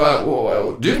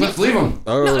 well, dude, let's leave them.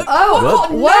 All right. Oh,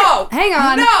 What? what? Hang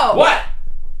on. No. What?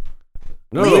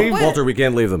 No, Leave- Walter, we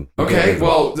can't leave them. We can't Okay, leave them.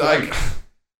 well, like,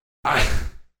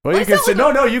 Well, you could say,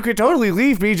 no, you could totally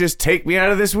leave me. Just take me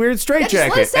out of this weird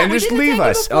straitjacket and just leave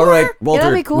us. All right, Walter,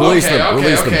 that'd be cool. release okay, them. okay,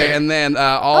 Release okay. them. And then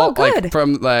Oh, like good.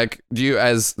 from like you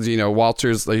as you know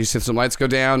Walter's like you see some lights go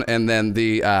down and then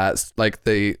the like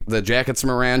the jackets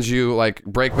from around you like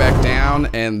break back down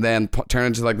and then turn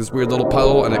into like this weird little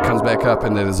puddle and it comes back up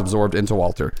and it is absorbed into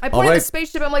Walter. I All point at right. the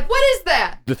spaceship. I'm like, what is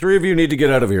that? The three of you need to get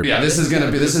out of here. yeah, this is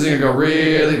gonna go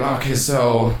really. Okay,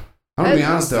 so I'm gonna be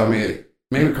honest though. I mean,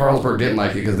 maybe Carlsberg didn't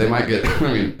like it because they might get.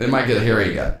 I mean, they might get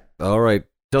hairy again. All right.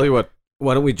 Tell you what.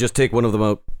 Why don't we just take one of them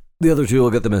out? The other two will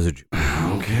get the message.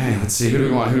 Okay, let's see. Who do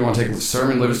we want? Who do we want to take?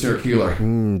 Sermon, Livingston, or Keeler?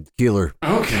 Keeler.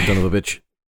 Okay. Son of a bitch.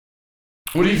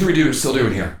 What are you three still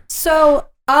doing here? So,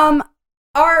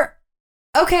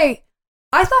 okay,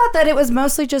 I thought that it was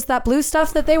mostly just that blue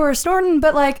stuff that they were snorting,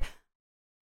 but like,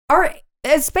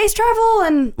 is space travel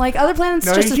and like other planets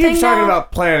No, just he a thing keeps talking now?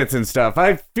 about planets and stuff.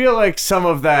 I feel like some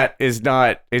of that is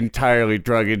not entirely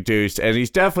drug induced, and he's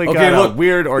definitely Okay, got look, a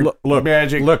weird or Look,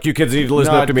 magic. Look, you kids need to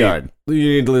listen not up to me. done. You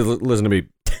need to listen to me.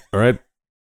 All right?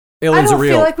 I Aliens don't are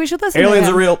real. feel like we should listen Aliens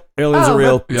to are him. real. Aliens Oh, are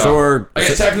real. Yeah. So are. I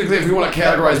guess technically, if you want to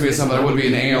categorize me as something, I would be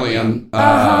an alien.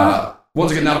 Uh-huh.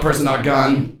 Once again, not a person, not a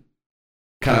gun.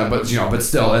 Kind of, but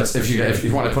still, that's if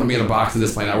you want to put me in a box in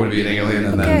this plane, I would be an alien,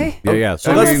 and Okay. Yeah. So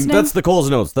I'm that's listening. the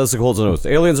Coles notes. That's the Coles notes.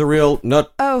 Aliens are real.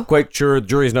 Not Oh. quite sure.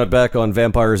 Jury's not back on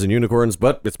vampires and unicorns,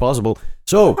 but it's possible.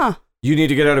 So Huh. you need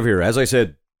to get out of here. As I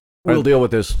said, we'll deal with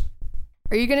this.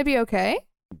 Are you gonna be okay?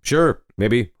 Sure.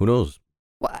 Maybe. Who knows?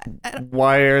 What?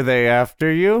 Why are they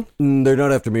after you? They're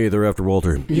not after me. They're after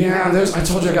Walter. Yeah, I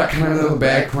told you I got kind of a little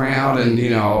background, and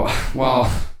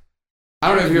well, I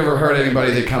don't know if you ever heard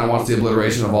anybody that kind of wants the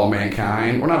obliteration of all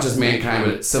mankind. Well, not just mankind,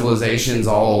 but civilizations,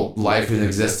 all life in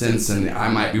existence, and I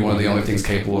might be one of the only things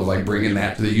capable of like bringing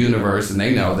that to the universe, and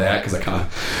they know that because I kind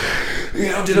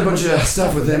of, did a bunch of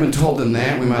stuff with them and told them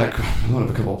that we might have blown up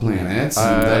a couple of planets.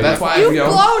 And, that's why You've you know,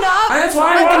 blown up. that's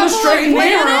why I a wanted to couple of straighten me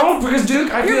planets? out because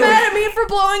Duke, I You're feel mad like, at me for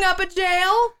blowing up a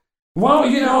jail? well,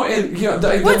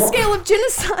 and What scale of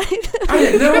genocide?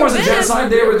 there was a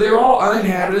genocide. They were all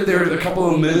uninhabited. There were a couple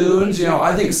of moons.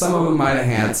 I think some of them might have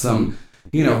had some,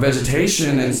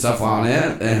 vegetation and stuff on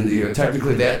it, and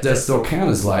technically that does still count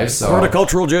as life. So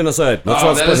Horticultural genocide. Let's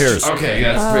not that split is- hairs. Okay,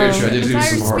 that's very true. I did do Entire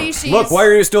some horror. species. Look, why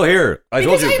are you still here? I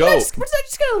told Because you, I'm go. not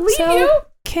just gonna leave So,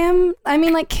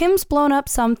 you. Kim's blown up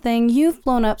something. You've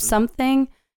blown up something.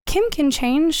 Kim can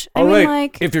change. All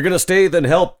right. If you're going to stay, then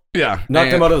help. Yeah. Knock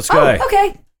and- them out of the sky. Oh,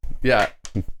 okay. Yeah.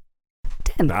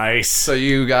 Nice. So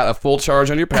you got a full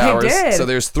charge on your powers. did. So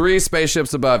there's 3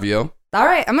 spaceships above you. All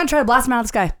right, I'm gonna try to blast him out of the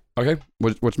sky. Okay.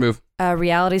 Which move?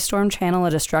 Reality storm, channel a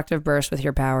destructive burst with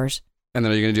your powers. And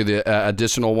then are you going to do the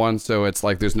additional one so it's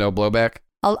like there's no blowback?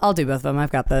 I'll do both of them. I've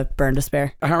got the burn to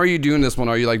spare. How are you doing this one?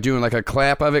 Are you like doing like a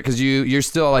clap of it? Because you're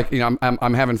still like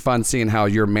I'm having fun seeing how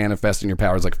you're manifesting your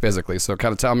powers like physically. So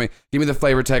kind of give me the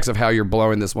flavor text of how you're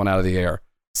blowing this one out of the air.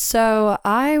 So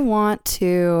I want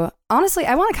to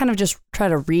kind of just try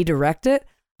to redirect it.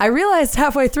 I realized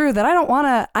halfway through that I don't want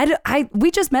to.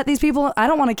 We just met these people. I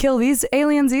don't want to kill these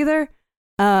aliens either.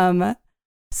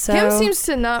 So Kim seems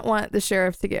to not want the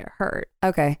sheriff to get hurt.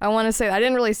 okay. I want to say I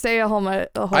didn't really say a whole lot.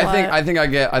 I think I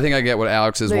get what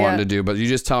Alex is Yeah. wanting to do, but you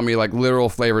just tell me like literal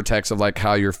flavor text of like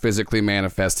how you're physically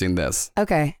manifesting this.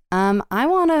 Okay. I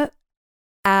want to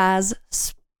as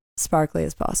sparkly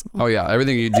as possible. Oh yeah,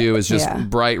 everything you do is just Yeah.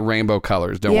 bright rainbow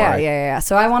colors. Don't yeah, worry. Yeah.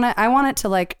 So I want it to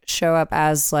like show up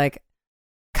as like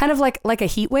kind of like a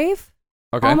heat wave.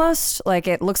 Okay. Almost like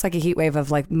it looks like a heat wave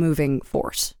of like moving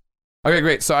force. Okay,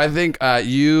 great. So I think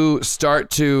you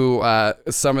start to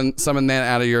summon that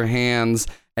out of your hands,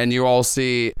 and you all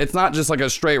see it's not just like a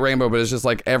straight rainbow, but it's just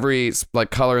like every like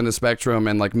color in the spectrum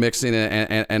and like mixing it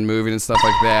and moving and stuff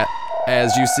like that.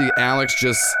 As you see Alex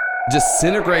just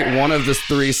disintegrate one of the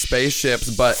 3 spaceships,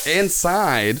 but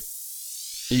inside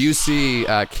you see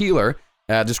Keeler.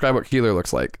 Describe what Keeler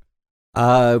looks like.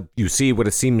 You see what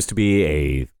it seems to be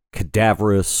a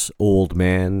cadaverous old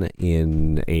man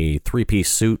in a 3-piece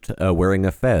suit wearing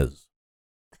a fez.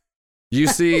 You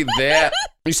see that.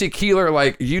 You see Keeler,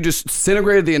 like, you just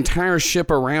disintegrated the entire ship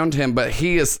around him, but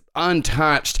he is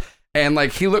untouched. And,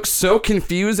 like, he looks so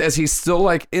confused as he's still,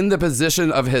 like, in the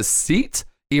position of his seat,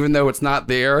 even though it's not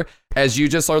there, as you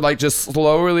just are, like, just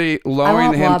slowly I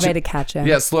lowering want him. Wabe to catch him.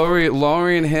 Yeah, slowly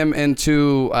lowering him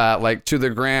into, like, to the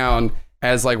ground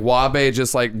as, like, Wabe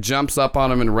just, like, jumps up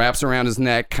on him and wraps around his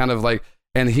neck, kind of, like,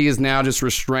 and he is now just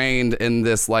restrained in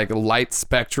this, like, light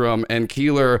spectrum, and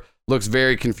Keeler looks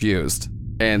very confused.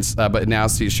 And but now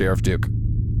sees Sheriff Duke.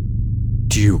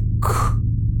 Duke,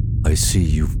 I see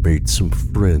you've made some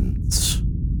friends.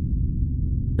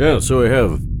 Yeah, so I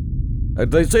have.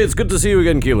 They say it's good to see you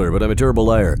again, Keeler, but I'm a terrible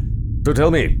liar. So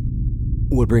tell me,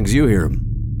 what brings you here?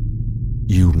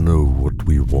 You know what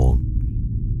we want.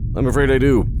 I'm afraid I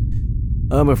do.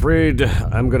 I'm afraid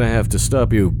I'm gonna have to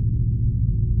stop you.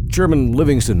 Chairman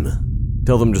Livingston,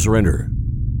 tell them to surrender.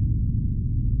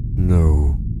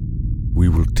 No, we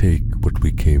will take what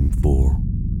we came for.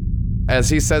 As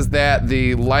he says that,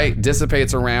 the light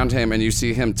dissipates around him and you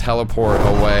see him teleport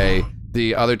away.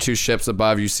 The other two ships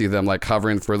above, you see them like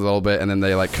hovering for a little bit and then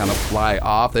they like kind of fly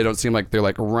off. They don't seem like they're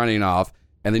like running off.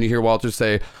 And then you hear Walter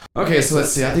say, Okay, so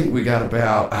let's see. I think we got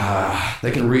about.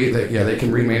 They can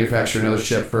remanufacture another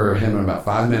ship for him in about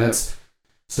 5 minutes.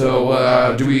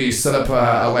 So do we set up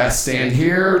a last stand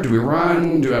here? Do we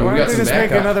run? Why We don't got they some just make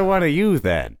backup. another one of you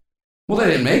then? Well, they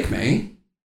didn't make me.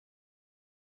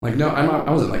 Like no, I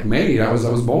wasn't like made. I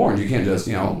was born. You can't just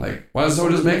like why does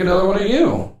someone just make another one of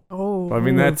you? Oh. I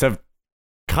mean, that's a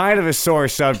kind of a sore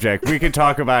subject. We can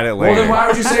talk about it later. Well, then why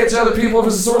would you say it to other people if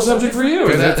it's a sore subject for you?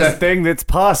 Because it's a thing that's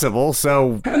possible,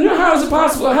 so... How is it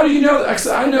possible? How do you know that?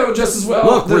 I know just as well.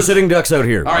 Look, we're sitting ducks out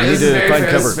here. All right, We this need is to very find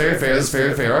fair. cover. This is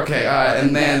very fair. Okay,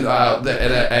 and then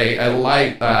a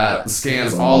light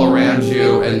scans all around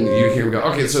you, and you hear him go.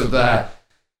 Okay, so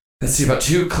let's see, about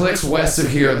 2 clicks west of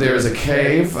here, there's a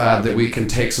cave that we can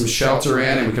take some shelter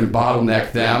in, and we can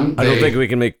bottleneck them. I don't think we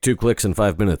can make 2 clicks in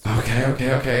 5 minutes. Okay.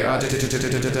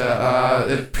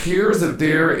 It appears that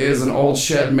there is an old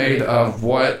shed made of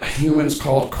what humans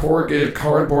called corrugated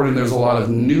cardboard, and there's a lot of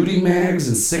nudie mags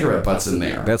and cigarette butts in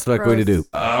there. That's not going to do.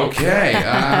 Okay.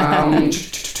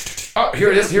 Oh,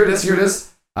 here it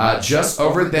is. Just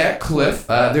over that cliff,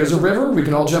 there's a river. We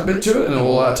can all jump into it, and it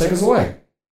will take us away.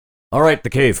 All right, the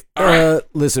cave. All right.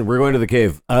 Listen, we're going to the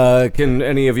cave. Can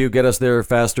any of you get us there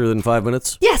faster than 5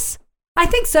 minutes? Yes, I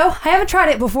think so. I haven't tried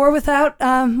it before with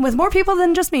more people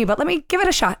than just me, but let me give it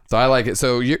a shot. So I like it.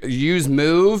 So you use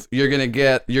move. You're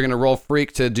gonna roll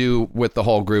freak to do with the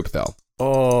whole group though.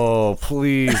 Oh,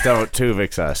 please don't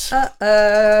Tuvix us.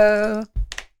 Uh-oh.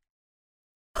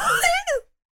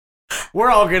 We're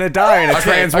all gonna die in a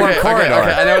transwarp corridor.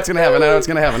 Okay. I know what's gonna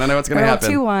happen. Roll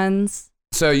 2 ones.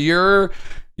 So you're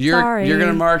Sorry.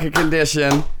 gonna mark a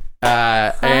condition,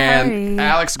 and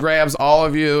Alex grabs all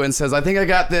of you and says, "I think I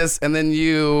got this." And then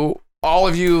all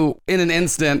of you, in an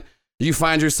instant, you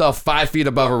find yourself 5 feet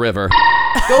above a river.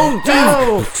 No!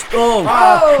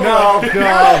 No. And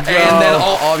then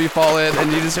all of you fall in,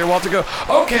 and you just hear Walter go,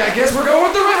 Okay, I guess we're going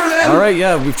with the river then. All right,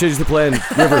 yeah, we've changed the plan.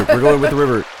 River, we're going with the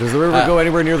river. Does the river go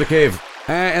anywhere near the cave?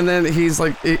 and then he's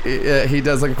like, he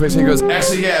does like a quick thing. He goes,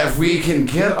 Actually, yeah, if we can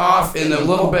get off in a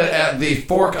little bit at the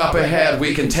fork up ahead,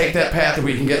 we can take that path and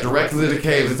we can get directly to the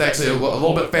cave. It's actually a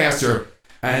little bit faster.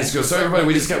 And he goes, so everybody,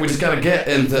 we just got to get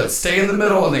and stay in the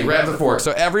middle and then grab the fork.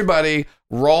 So everybody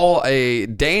roll a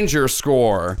danger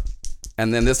score,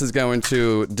 and then this is going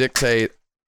to dictate.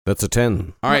 That's a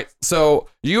 10. All right, so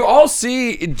you all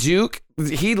see Duke.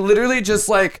 He literally just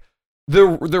like the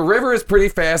river is pretty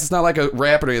fast. It's not like a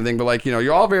rapid or anything, but like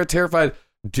you're all very terrified.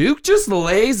 Duke just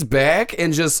lays back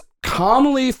and just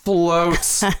calmly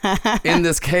floats in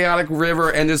this chaotic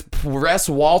river and just rests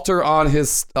Walter on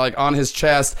his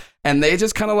chest, and they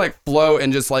just kind of like float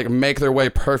and just like make their way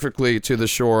perfectly to the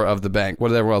shore of the bank. What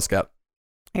did everyone else get?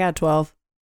 I got 12.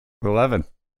 11.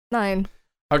 9.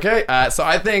 Okay, so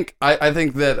I think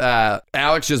that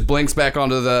Alex just blinks back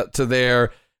onto to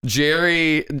there.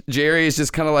 Jerry is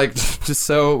just kind of like just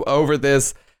so over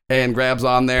this and grabs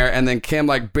on there, and then Kim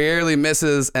like barely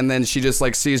misses, and then she just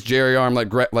like sees Jerry arm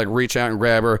like reach out and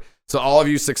grab her. So all of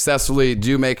you successfully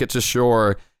do make it to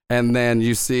shore, and then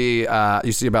you see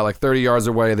about like 30 yards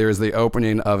away there is the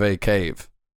opening of a cave.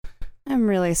 I'm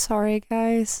really sorry,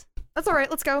 guys. That's all right.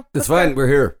 Let's go. It's fine, we're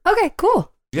here. Okay,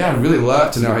 cool. Yeah, I'd really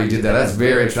love to know how you did that. That's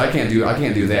very interesting. I can't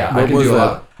do that. What I can was do a that?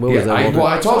 lot. What was that, Walter? Well,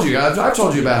 I told you guys. I've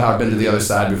told you about how I've been to the other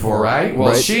side before, right?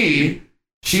 Well, Right. she's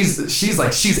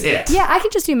it. Yeah, I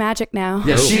can just do magic now.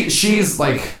 Yeah,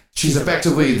 she's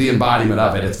effectively the embodiment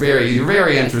of it. It's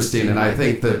very interesting, and I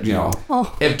think that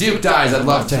Oh. if Duke dies, I'd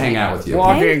love to hang out with you.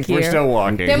 Walking. Thank We're you. still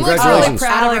walking. Kim looks really Congratulations.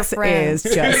 proud of her Alex friend. is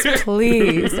just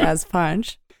pleased as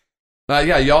punch.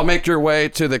 Yeah, y'all make your way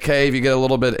to the cave. You get a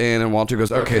little bit in, and Walter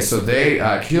goes, Okay, so they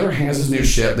Keeler has his new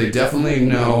ship. They definitely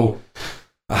know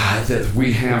that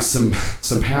we have some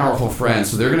powerful friends,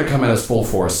 so they're going to come at us full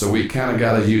force. So we kind of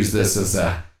got to use this as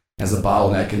a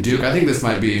bottleneck. And Duke, I think this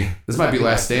might be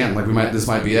last stand. This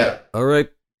might be it. All right,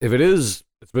 if it is,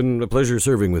 it's been a pleasure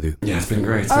serving with you. Yeah, it's been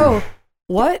great. Oh,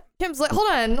 What? Kim's like, hold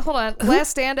on. Last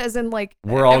stand, as in like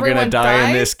We're all gonna everyone die in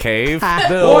died? this cave.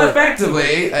 Well,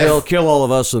 effectively, They'll kill all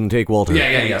of us and take Walter.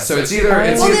 yeah. So it's either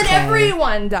Well, then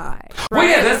everyone died. Well,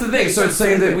 yeah, that's the thing. So it's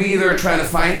saying that we either try to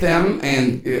fight them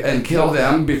and kill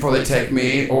them before they take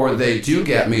me, or they do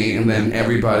get me, and then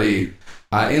everybody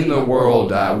in the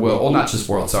world not just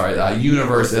world, sorry,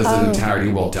 universe as an entirety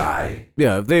will die.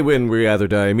 Yeah, if they win, we either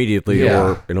die immediately Yeah.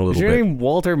 or in a Is little your bit. name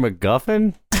Walter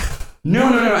MacGuffin? No.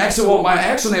 Actually, well, my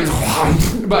actual name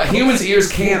is but humans'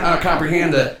 ears can't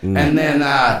comprehend it. And then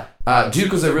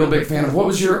Duke was a real big fan of what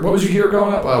was your hero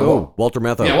growing up? Walter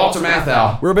Matthau. Yeah, Walter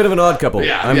Matthau. We're a bit of an odd couple.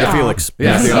 Yeah, I'm yeah. the Felix.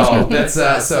 Yeah, He's the Oscar.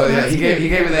 so that's he gave me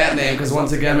that name because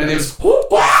once again my name is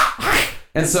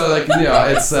and so like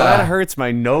it's That hurts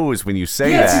my nose when you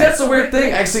say yeah, that. see, that's the weird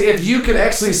thing. Actually, if you could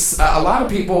actually, a lot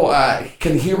of people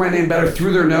can hear my name better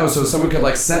through their nose. So someone could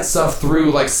like sense stuff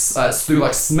through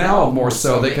smell more,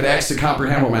 so they could actually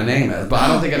comprehend what my name is. But I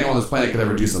don't think anyone on this planet could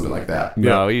ever do something like that.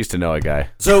 No, we used to know a guy.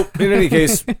 So, in any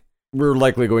case, we're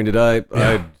likely going to die.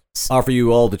 I'd offer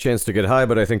you all the chance to get high,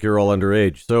 but I think you're all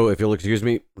underage. So, if you'll excuse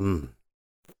me.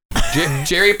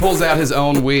 Jerry pulls out his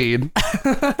own weed.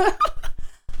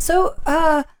 So,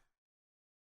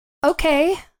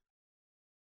 okay.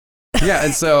 Yeah,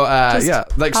 and so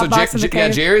hotbox in the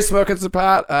cave. Jerry's smoking some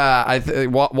pot.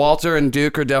 Walter and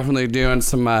Duke are definitely doing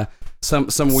some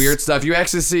weird stuff. You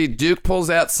actually see Duke pulls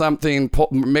out something,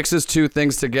 mixes two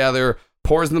things together,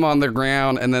 pours them on the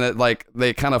ground, and then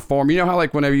they kind of form. You know how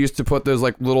like whenever you used to put those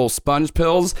like little sponge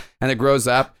pills and it grows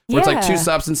up, where it's like two Yeah.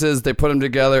 substances, they put them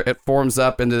together, it forms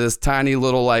up into this tiny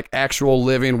little like actual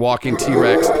living walking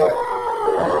T-Rex,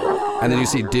 and then you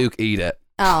see Duke eat it.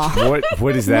 Oh.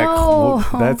 What is that? No.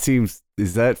 That seems.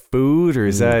 Is that food or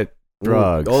is that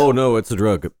drugs? Oh, no, it's a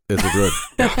drug. It's a drug.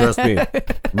 Trust me.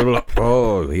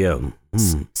 Oh, yeah.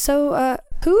 So,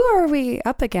 who are we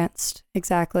up against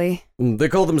exactly? They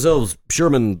call themselves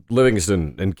Sherman,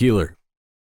 Livingston, and Keeler.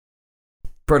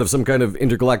 Part of some kind of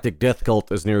intergalactic death cult,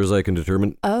 as near as I can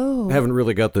determine. Oh. Haven't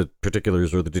really got the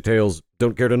particulars or the details.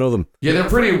 Don't care to know them. Yeah, they're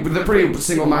pretty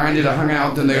single-minded. I hung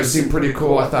out and they seem pretty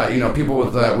cool. I thought people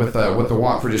with the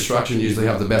want for destruction usually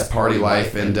have the best party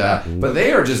life, and but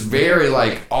they are just very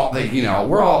like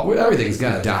everything's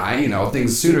gonna die.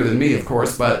 Things sooner than me, of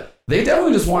course, but they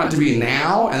definitely just want it to be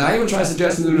now. And I even tried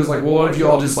suggesting to them, just like, well, what if you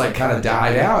all just like kind of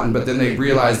died out? But then they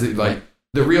realized that like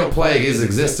the real plague is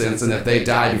existence, and if they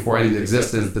die before ending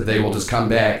existence, that they will just come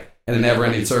back in a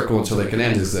never-ending circle until they can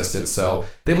end existence. So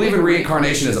they believe in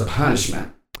reincarnation as a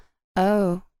punishment.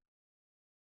 Oh.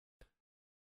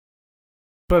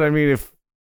 But I mean,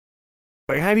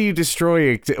 how do you destroy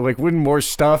it? Like, wouldn't more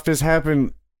stuff just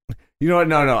happen? You know what?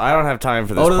 No, I don't have time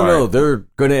for this. No, they're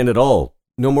going to end it all.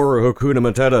 No more Hakuna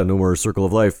Matata, no more Circle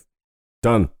of Life.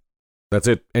 Done. That's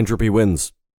it. Entropy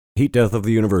wins. Heat death of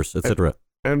the universe, etc.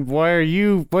 And why do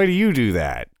you do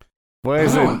that? Why I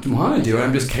is it? don't want to do it.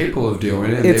 I'm just capable of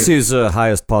doing it. It's his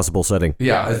highest possible setting.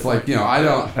 Yeah, it's like, I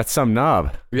don't. That's some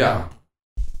knob. Yeah.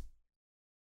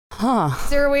 Huh. Is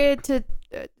there a way to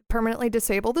permanently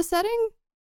disable the setting?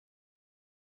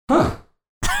 Huh.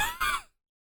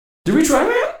 Did we try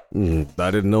that?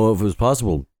 I didn't know if it was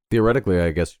possible. Theoretically,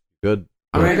 I guess you could.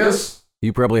 I mean, I guess.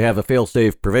 You probably have a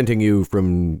failsafe preventing you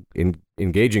from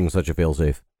engaging such a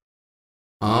failsafe.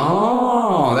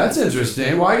 Oh, that's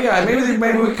interesting. Well, yeah,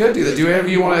 maybe we could do that. Do any of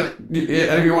you want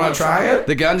to try it?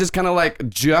 The gun just kind of like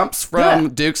jumps from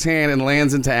Duke's hand and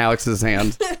lands into Alex's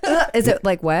hand. Is it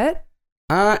like wet?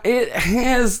 It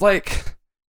has like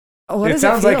What It does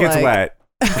sounds it feel like it's wet.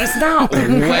 it's not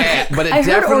wet, but it I heard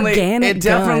definitely organic it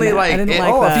definitely gun. like I didn't it,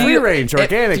 like that. Free range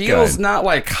organic it feels gun. not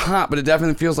like hot, but it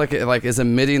definitely feels like it like is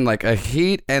emitting like a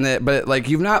heat, and but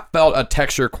you've not felt a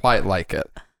texture quite like it.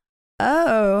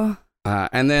 Oh.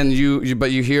 And then you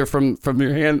hear from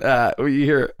your hand, you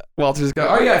hear Walter just go,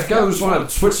 Oh, yeah, if you guys just want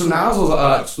to switch some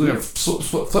nozzles,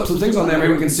 flip some things on there,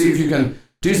 maybe we can see if you can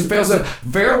do some fails.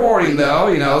 Fair warning,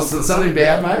 though, something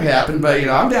bad might happen, but,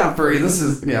 I'm down for it. This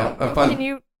is, a fun. Can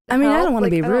you? I mean, I help? don't want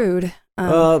to Like, be I don't- rude.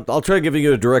 I'll try giving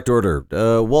you a direct order.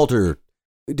 Walter,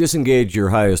 disengage your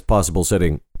highest possible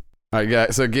setting. all right, yeah,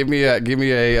 so give me a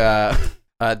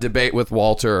debate with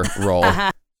Walter roll.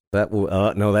 That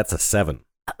will, no, that's a 7.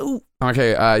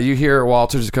 Okay, you hear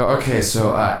Walter just go, Okay,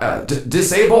 so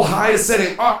disable highest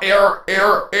setting. Oh,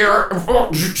 error.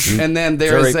 and then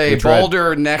there's Sorry, a we tried.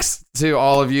 boulder next to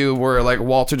all of you where like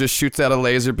Walter just shoots out a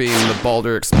laser beam and the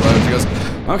boulder explodes. He goes,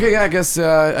 okay, yeah, I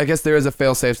guess there is a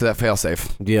failsafe to that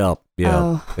failsafe. Yeah.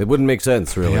 Oh. It wouldn't make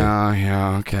sense, really.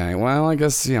 Yeah, okay. Well, I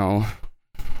guess,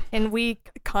 Can we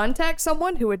contact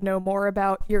someone who would know more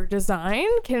about your design?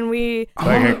 Can we?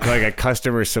 Like a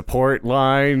customer support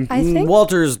line. I think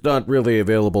Walter's not really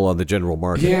available on the general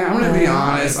market. Yeah, I'm gonna be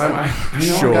honest. I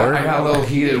know Sure. I got a little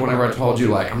heated whenever I told you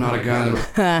like I'm not a gun.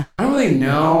 I don't really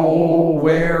know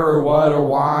where or what or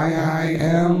why I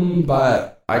am,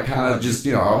 but I kind of just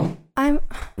I'm.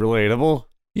 Relatable.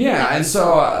 yeah. And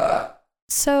so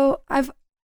So I've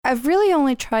really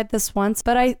only tried this once,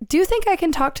 but I do think I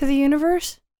can talk to the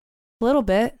universe a little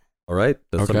bit All right,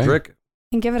 that's some Okay. trick.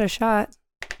 and give it a shot.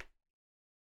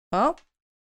 Oh,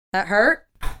 that hurt.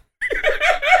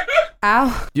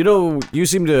 Ow. You know, you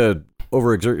seem to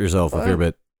overexert yourself a fair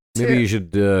bit. Maybe you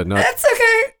should not. That's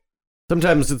okay.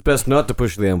 Sometimes it's best not to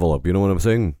push the envelope. You know what I'm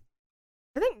saying?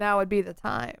 I think now would be the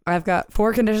time. I've got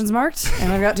 4 conditions marked,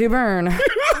 and I've got 2 burn.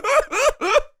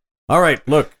 All right,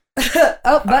 look.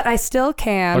 Oh, but I still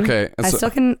can. Okay. I so- still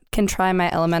can try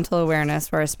my elemental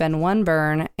awareness where I spend 1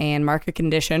 burn and mark a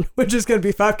condition, which is going to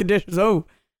be 5 conditions.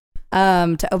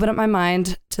 To open up my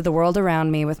mind to the world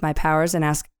around me with my powers and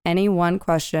ask any one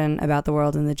question about the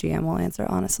world, and the GM will answer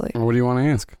honestly. What do you want to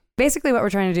ask? Basically, what we're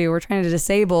trying to do, we're trying to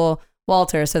disable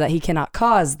Walter so that he cannot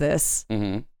cause this,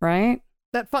 Mm-hmm. right?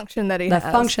 That function that he The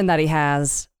has. function that he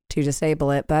has to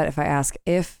disable it. But if I ask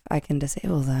if I can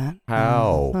disable that,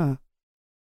 How? huh.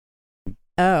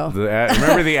 Oh,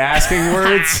 Remember the asking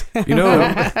words? You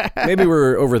know, maybe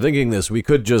we're overthinking this. We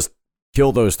could just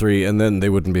kill those 3 and then they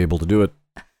wouldn't be able to do it.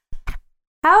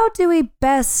 how do we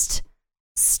best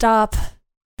stop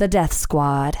the Death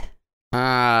Squad?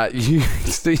 You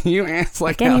asked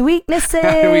like Any how, weaknesses?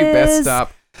 how do we best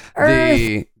stop Earth.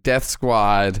 the Death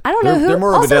Squad? I don't know who. They're more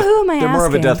of a Also, death. who am I They're asking? more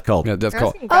of a death cult. Yeah, Death You're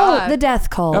Cult. asking Oh, God. the Death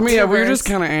Cult. I mean, yeah, we were just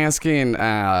Universe. kind of asking.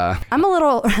 I'm a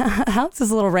little. Alex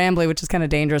is a little rambly, which is kind of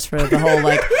dangerous for the whole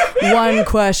like one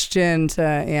question to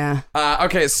yeah.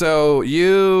 Okay, so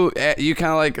you kind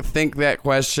of like think that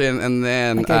question, and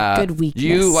then Like a good weakness.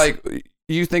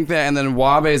 you think that, and then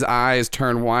Wabe's eyes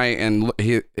turn white, and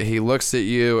he looks at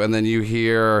you, and then you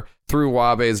hear through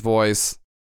Wabe's voice.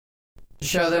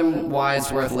 show them why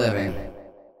it's worth living.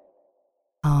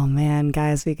 Oh man,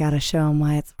 guys, we gotta show them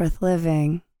why it's worth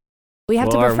living. We have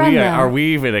Well, to befriend them. are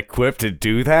we even equipped to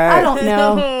do that? I don't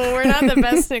know. We're not the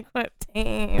best equipped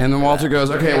team. And then Walter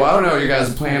goes, Okay, well I don't know what your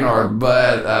guys' plan are,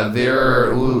 but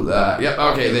they're yep.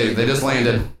 Okay, they just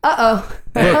landed. Uh-oh.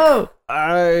 Oh.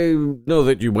 I know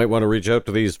that you might want to reach out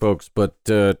to these folks, but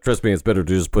trust me, it's better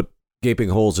to just put gaping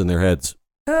holes in their heads.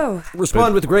 Oh.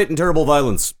 Respond with great and terrible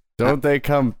violence. Don't they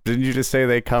come? Didn't you just say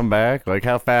they come back? Like,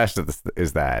 how fast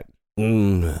is that?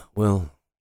 Well,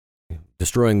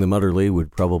 destroying them utterly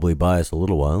would probably buy us a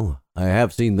little while. I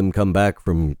have seen them come back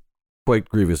from quite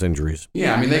grievous injuries.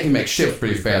 Yeah, I mean they can make shift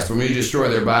pretty fast when we destroy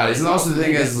their bodies. And also the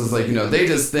thing is like they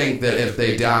just think that if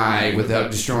they die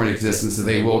without destroying existence, that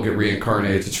they will get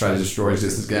reincarnated to try to destroy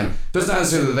existence again. So it's not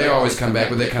necessarily that they always come back,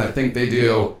 but they kind of think they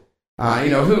do.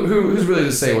 Who's really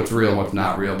to say what's real and what's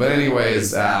not real? But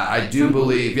anyways, I do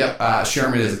believe. Yep,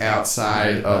 Sherman is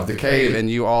outside of the cave, and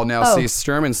you all now Oh. see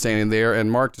Sherman standing there.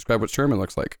 And Mark, describe what Sherman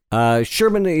looks like.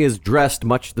 Sherman is dressed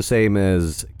much the same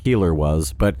as Keeler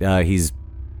was, but he's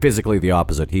physically the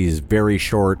opposite. He's very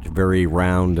short, very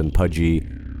round and pudgy.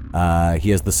 He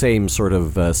has the same sort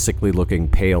of sickly-looking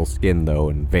pale skin, though,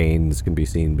 and veins can be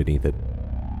seen beneath it.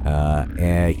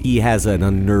 He has an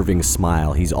unnerving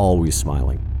smile. He's always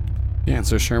smiling. Yeah, and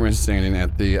so Sherman's standing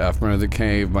at the front of the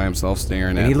cave by himself,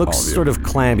 staring at And he looks all of you. sort of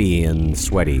clammy and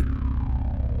sweaty.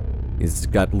 He's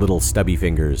got little stubby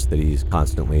fingers that he's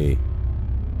constantly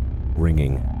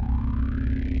wringing.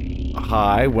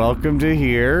 Hi, welcome to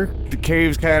here. The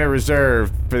cave's kind of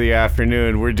reserved for the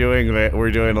afternoon. We're doing a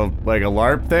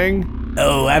LARP thing.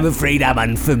 Oh, I'm afraid I'm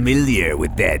unfamiliar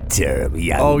with that term,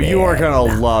 young Oh, you man. are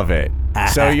gonna love it.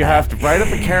 So you have to write up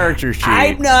a character sheet.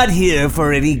 I'm not here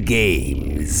for any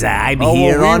games. I'm Oh, well,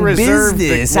 here we on reserved the-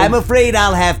 business. well- I'm afraid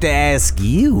I'll have to ask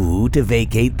you to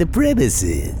vacate the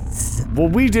premises. Well,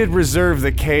 we did reserve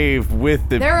the cave with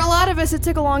the. There are a lot of us. It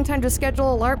took a long time to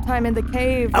schedule a LARP time in the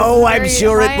cave. This Oh, is a I'm very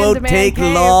sure it high won't in-demand take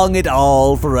cave. long at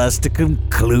all for us to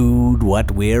conclude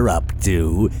what we're up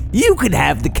to. You can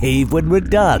have the cave when we're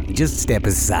done. Just step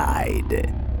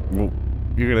aside. Well,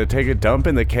 you're gonna take a dump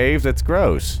in the cave? That's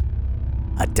gross.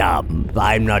 A dump?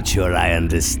 I'm not sure I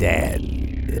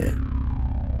understand.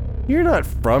 You're not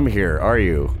from here, are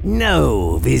you?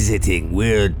 No, visiting.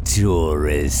 We're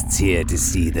tourists here to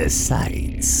see the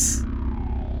sights.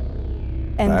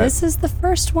 And this is the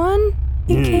first one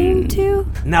he came to?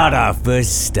 Not our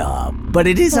first stop, but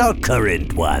it is our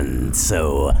current one,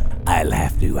 so I'll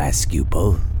have to ask you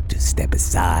both to step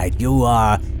aside. You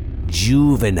are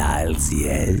juveniles,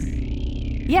 yes?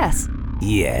 Yes.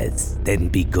 Yes, then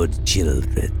be good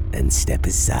children and step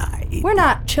aside. We're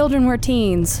not children, we're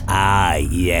teens. Ah,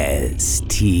 yes,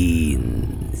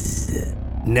 teens.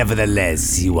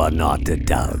 Nevertheless, you are not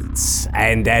adults.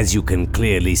 And as you can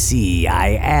clearly see,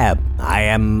 I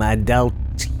am adult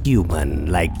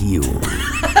human like you.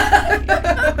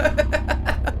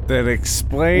 Then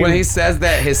explain. When he says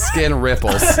that, his skin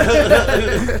ripples.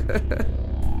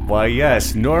 Why,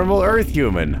 yes, normal Earth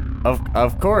human.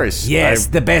 Of course. Yes,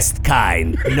 the best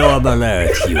kind, normal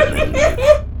Earth human.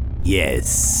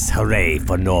 Yes, hooray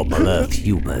for normal Earth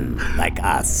human like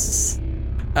us.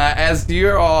 As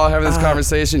you're all having this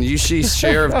conversation, you see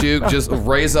Sheriff Duke just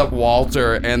raise up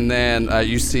Walter, and then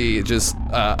you see just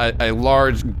a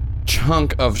large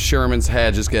chunk of Sherman's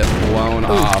head just get blown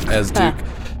off as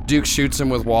Duke shoots him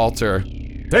with Walter.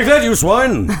 Take that, you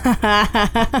swine!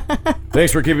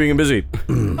 Thanks for keeping him busy.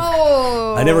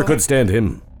 Oh. I never could stand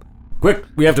him. Quick,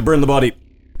 we have to burn the body.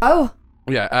 Oh,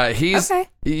 Yeah, he's. Okay.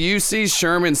 You see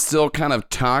Sherman still kind of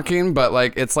talking, but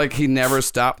like it's like he never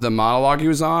stopped the monologue he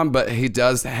was on. But he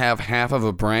does have half of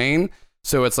a brain,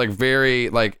 so it's like very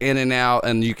like in and out,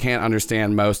 and you can't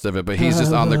understand most of it. But he's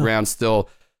just on the ground still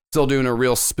doing a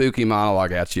real spooky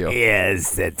monologue at you.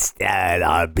 Yes, that's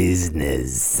our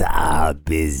business. Our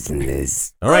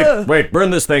business. All right, wait, burn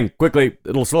this thing quickly.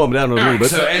 It'll slow him down a little bit.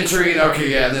 So entering, okay,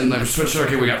 yeah, then like switch.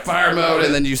 Okay, we got fire mode,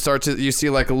 and then you see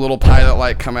like a little pilot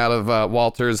light come out of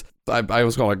Walter's. I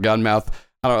was calling it gun mouth.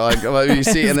 I don't know, like you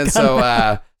see, and then so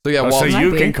yeah, So Walter.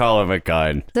 you be. can call him a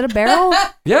gun. is it a barrel?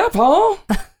 Yeah, Paul.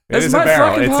 It is my a barrel.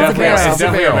 fucking It's podcast.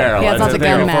 definitely a barrel. Yeah, it's not a the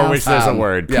gun barrel for mouth. which there's a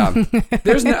word.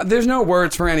 Yeah. There's no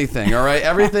words for anything, all right?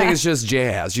 Everything is just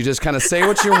jazz. You just kind of say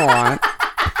what you want.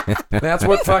 That's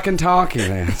what fucking talking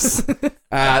is.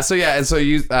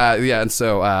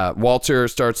 So Walter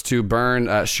starts to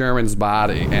burn Sherman's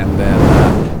body, and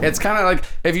then it's kind of like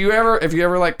if you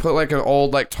ever like put like an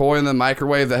old like toy in the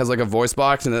microwave that has like a voice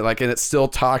box and it still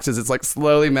talks as it's like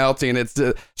slowly melting. It's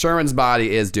Sherman's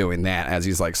body is doing that as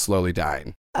he's like slowly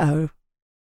dying. Oh.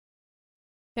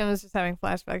 Kim was just having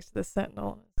flashbacks to the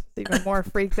Sentinel. It's even more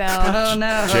freaked out. Oh,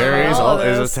 no. Jerry's All of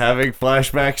is this. just having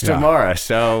flashbacks to Mara,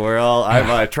 so we're all.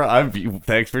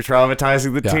 Thanks for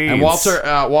traumatizing the teens. And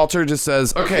Walter just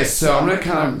says, okay, so I'm gonna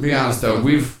kind of be honest though.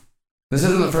 This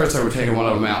isn't the first time we're taking one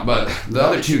of them out, but the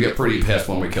other two get pretty pissed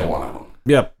when we kill one of them.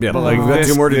 Yep. But like We've got this-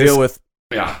 two more to this- deal with.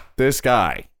 Yeah. This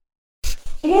guy.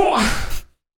 Well,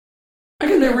 I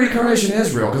can admit reincarnation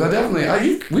is real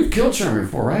because we've killed Sherman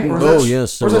before, right? Or is Oh, that-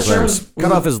 yes, or is that several times. Sherman's-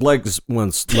 Cut off his legs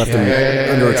once, left him Yeah,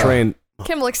 under yeah. a train.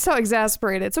 Kim looks so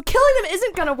exasperated. So killing them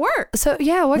isn't gonna work. So,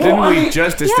 yeah, what? Didn't I we mean-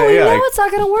 just Yeah, say we know like, it's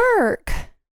not going to work.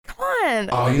 Come on.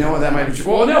 Oh, you know what? That might be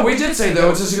true. Well, no, we did say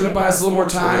though it's just gonna buy us a little more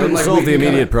time and like Solve the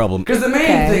immediate problem. Because the main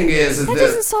Okay. thing is That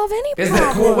doesn't solve any is problem.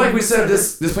 that cool? Like we said,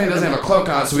 this plane doesn't have a cloak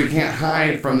on, so we can't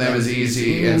hide from them as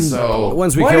easy, and so.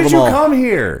 Once we why kill did them you all, come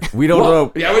here? we don't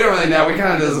know. Yeah, we don't really know. We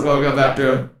kind of just woke up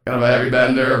after kind of a heavy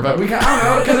bender, but I don't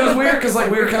know, because it was weird, because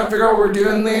like we were kind of figuring out what we were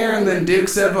doing there, and then Duke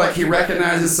said like he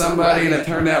recognizes somebody, and it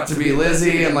turned out to be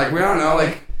Lizzie, and like we don't know,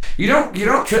 like you don't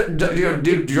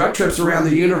do drug trips around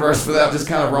the universe without just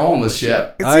kind of rolling with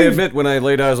shit. I admit, when I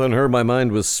laid eyes on her, my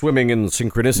mind was swimming in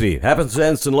synchronicity.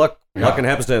 Happenstance and luck. Yeah. Luck and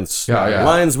happenstance. Yeah.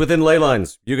 Lines within ley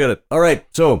lines. You get it. All right,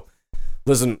 so,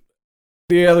 listen,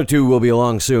 the other two will be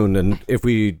along soon, and if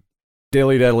we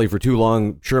dilly-dally for too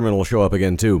long, Sherman will show up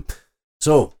again, too.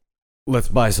 So, let's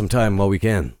buy some time while we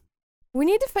can. You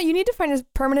need to find a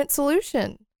permanent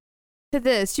solution to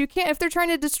this. You can't, if they're trying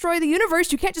to destroy the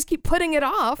universe, you can't just keep putting it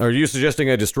off. Are you suggesting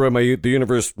I destroy the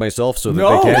universe myself so that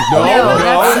No, they can't? no,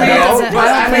 that doesn't- But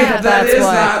I don't think that that's is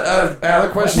what- not out of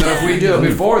the question. That if we do it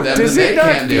before them, Does then it they not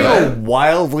can't do feel it.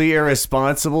 wildly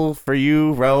irresponsible for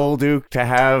you, Raoul Duke, to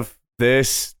have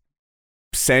this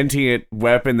sentient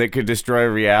weapon that could destroy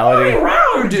reality?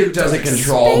 Raoul Duke doesn't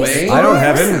control me. I don't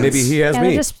have him. Maybe he has Yeah, me.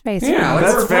 they're just space. Yeah, like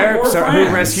That's we're fair. So who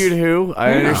friends. rescued who?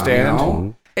 I You understand.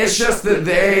 know. It's just that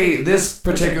this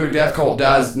particular death cult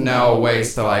does know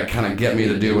ways to like kind of get me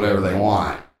to do whatever they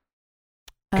want.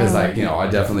 Because I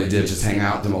definitely did just hang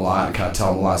out with them a lot and kind of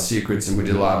tell them a lot of secrets, and we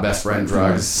did a lot of best friend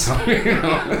drugs. So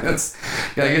it's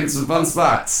gotta get in some fun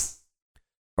spots.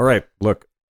 All right, look.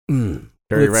 Jerry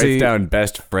Let's writes see. down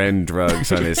best friend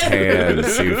drugs on his hand,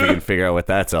 see if he can figure out what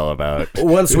that's all about.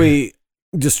 Once we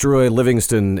destroy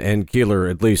Livingston and Keeler,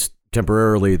 at least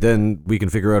temporarily, then we can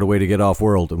figure out a way to get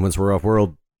off-world. And once we're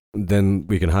off-world, then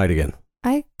we can hide again.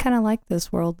 I kind of like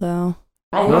this world, though.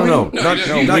 Oh, No,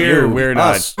 We're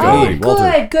not. Us. Oh, Me,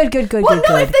 Walter. good. Well,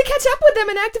 no, if they catch up with them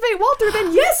and activate Walter,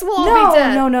 then yes, we'll all be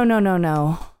dead.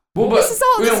 No. Well, but This is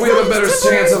all. we This have is all a better just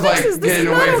temporary chance of like fixes. This getting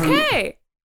is away not from. okay.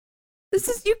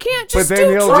 You can't But just then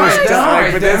do he'll drugs. just die.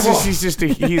 Alright, But then that's we'll- just he's a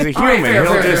All right, human. fair,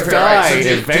 He'll fair, just fair, fair. All right, die so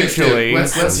Duke, eventually.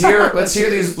 let's hear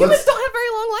these. Humans don't have very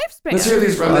long lifespans. Let's hear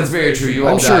these. That's very true. You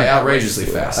all I'm die sure- outrageously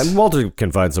fast. And Walter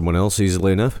can find someone else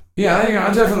easily enough. Yeah,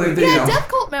 I definitely. Yeah, Death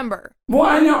Cult member. Well,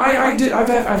 I know. I did. I've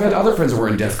had other friends who were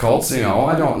in death cults. You know,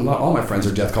 I don't. Not all my friends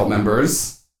are death cult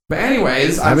members. But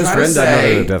anyways, I'm his trying to friend. I know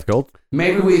say, the Death Cult.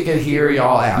 maybe we could hear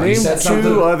y'all out. You Name said something.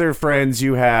 two other friends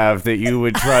you have that you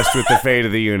would trust with the fate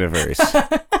of the universe.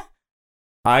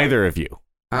 Either of you.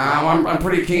 I'm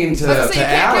pretty keen to Let's say you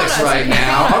can't Alex count us. right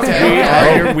now.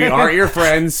 Okay. We aren't your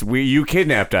friends. You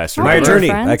kidnapped us. My We're attorney.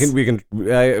 friends. We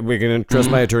can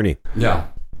trust my attorney. Yeah.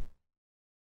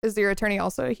 Is your attorney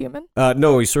also a human?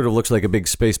 No, he sort of looks like a big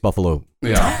space buffalo.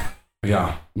 Yeah.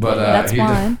 Yeah. But That's he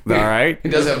fine. All right. He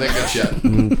does have that good shit.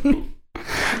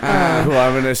 Who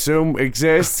I'm going to assume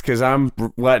exists because I'm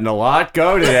letting a lot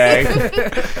go today.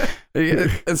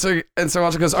 And so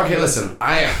Walter goes, okay, listen,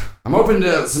 I'm open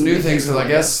to some new things because I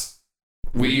guess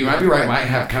you might be right, might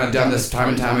have kind of done this time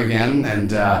and time again,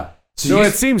 and No,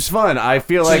 it seems fun. I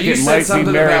feel like you it said might be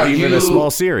something merit about even a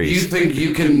small series. You think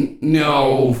you can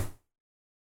know,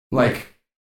 like,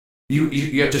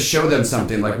 you have to show them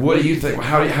something. Like, what do you think?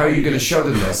 How are you going to show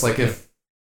them this? Like, if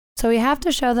So we have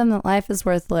to show them that life is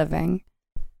worth living.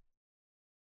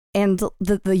 And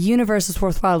the universe is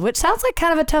worthwhile, which sounds like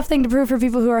kind of a tough thing to prove for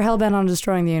people who are hell-bent on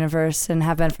destroying the universe and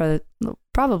have been for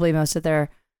probably most of their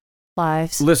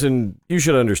lives. Listen, you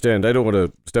should understand. I don't want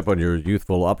to step on your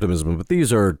youthful optimism, but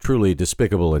these are truly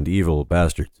despicable and evil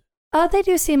bastards. They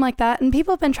do seem like that, and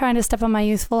people have been trying to step on my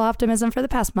youthful optimism for the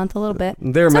past month a little bit.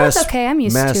 They're So mass it's okay, I'm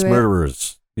used mass to it.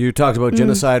 murderers. You talked about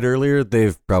genocide earlier.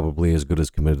 They've probably as good as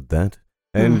committed that.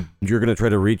 And you're going to try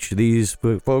to reach these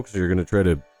folks. Or you're going to try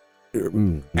to.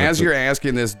 As you're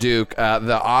asking this, Duke,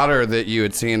 the otter that you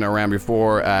had seen around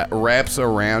before wraps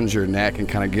around your neck and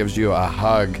kind of gives you a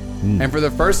hug. And for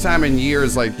the first time in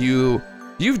years, like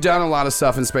you've done a lot of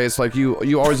stuff in space. Like you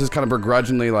always just kind of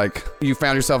begrudgingly, like you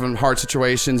found yourself in hard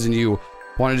situations and you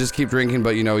want to just keep drinking,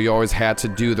 but you know, you always had to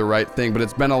do the right thing. But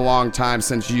it's been a long time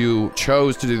since you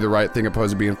chose to do the right thing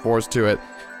opposed to being forced to it.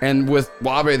 And with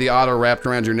Wabe the otter wrapped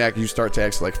around your neck, you start to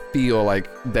actually like feel like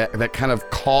that kind of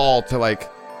call to like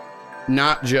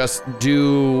not just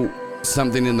do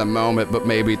something in the moment, but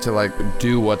maybe to like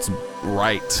do what's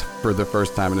right for the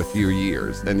first time in a few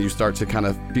years. And you start to kind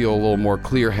of feel a little more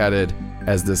clear-headed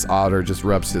as this otter just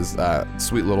rubs his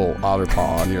sweet little otter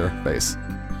paw on your face.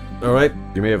 All right,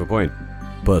 you may have a point.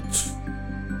 But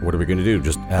what are we going to do?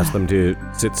 Just ask them to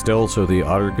sit still so the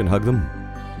otter can hug them?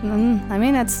 I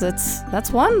mean,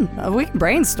 that's one. We can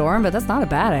brainstorm, but that's not a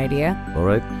bad idea. All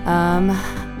right.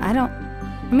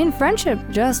 I mean, friendship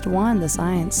just won the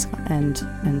science, and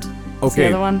what's the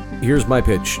Okay, other one? here's my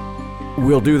pitch.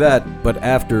 We'll do that, but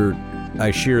after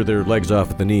I shear their legs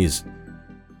off at the knees.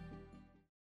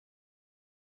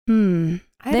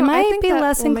 They might be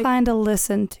less inclined to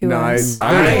listen to us.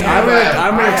 I'm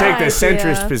gonna take the idea.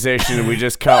 centrist position and we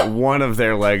just cut one of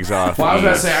their legs off. Well, I was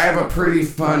about to each. say I have a pretty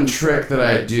fun trick that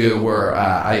I do where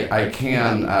I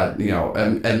can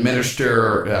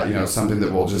administer something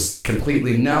that will just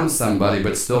completely numb somebody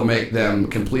but still make them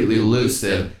completely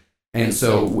lucid, and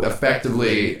so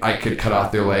effectively I could cut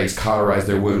off their legs, cauterize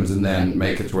their wounds, and then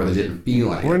make it to where they didn't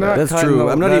feel anything. We're not That's cutting true. the-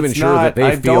 I'm not even that's sure not- that they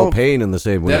I feel don't- pain in the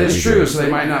same way. That is we true, do. so they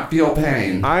might not feel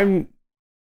pain. I'm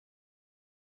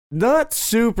not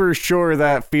super sure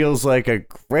that feels like a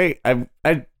great.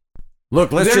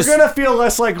 Look, let's they're just gonna feel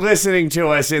less like listening to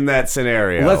us in that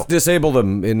scenario. let's disable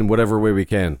them in whatever way we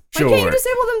can. Why can't you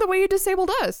disable them the way you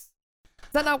disabled us?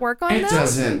 Does that not work on It them?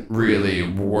 doesn't really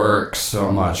work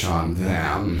so much on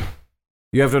them.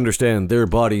 You have to understand, their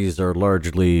bodies are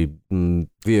largely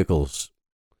vehicles.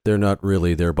 They're not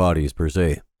really their bodies per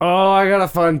se. Oh, I got a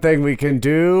fun thing we can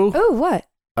do. Oh, what?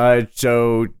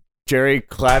 So Jerry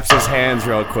claps his hands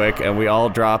real quick, and we all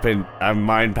drop in. I'm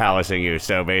mind palacing you,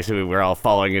 so basically we're all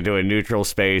falling into a neutral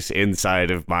space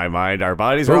inside of my mind. Our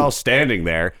bodies are Ooh. all standing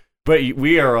there, but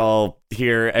we are all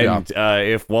here. And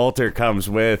if Walter comes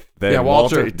with, then Yeah,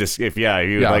 Walter. if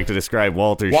you would like to describe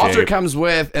Walter's Walter shape. comes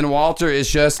with, and Walter is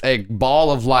just a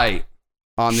ball of light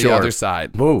on the Sure. other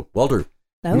side. Whoa, Walter,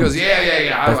 Oh. He goes,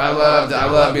 yeah. I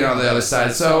love being on the other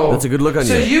side. So that's a good look on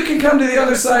so you. you can come to the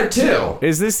other side too.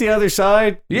 Is this the other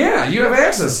side? Yeah, you have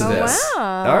access to Oh, this.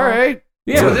 wow. All right.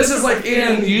 Yeah, but this is like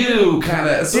in you kind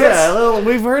of. So Yeah, well,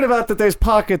 we've heard about that. There's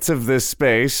pockets of this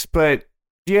space, but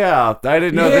yeah, I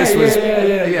didn't know this was.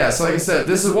 Yeah. So like I said,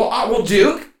 this is well,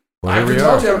 Duke. Well, I here we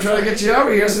told are. you I'm trying to get you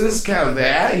over here, so this is kind of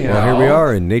that. You Well, know. here we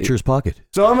are in nature's pocket.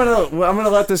 So I'm gonna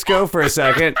let this go for a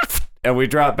second, and we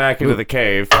drop back into the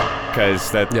cave.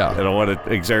 because I don't want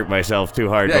to exert myself too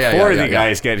hard before the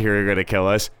guys get here are going to kill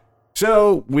us.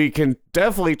 So we can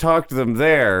definitely talk to them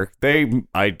there.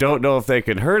 I don't know if they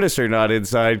can hurt us or not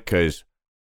inside, because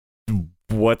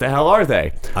what the hell are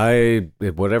they?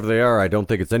 Whatever they are, I don't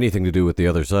think it's anything to do with the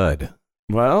other side.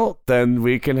 Well, then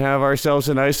we can have ourselves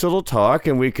a nice little talk,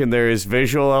 and there is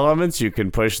visual elements. You can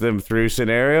push them through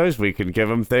scenarios. We can give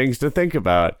them things to think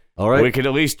about. All right. We can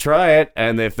at least try it,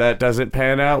 and if that doesn't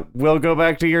pan out, we'll go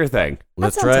back to your thing.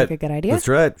 That sounds like a good idea. Let's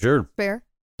try it. Sure. Fair.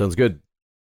 Sounds good.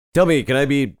 Tell me, can I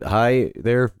be high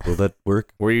there? Will that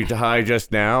work? Were you high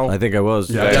just now? I think I was.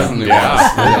 Yeah, definitely.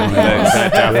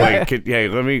 That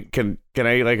definitely. Can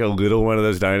I eat like a little one of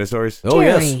those dinosaurs? Oh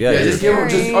yes. Yeah, just give him.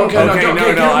 Just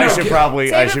I should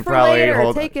probably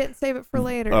hold. Take it. Save it for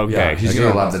later. Okay. Yeah, he's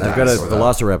gonna love the I've got a dinosaur, though.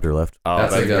 velociraptor left. Oh,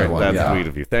 That's a good one, That's yeah. sweet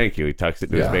of you. Thank you. He tucks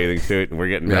it into his bathing suit, and we're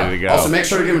getting ready to go. Also, make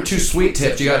sure to give him 2 sweet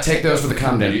tips. You gotta take those for the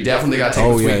come down. You definitely gotta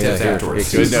take the sweet tips afterwards.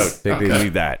 Good note. They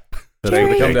need that.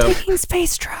 Jerry, you're taking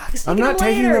space drugs. I'm not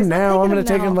taking them now. I'm going to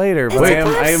take them later. But Wait,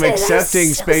 I am accepting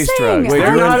space drugs. Wait,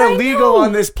 They're you're not illegal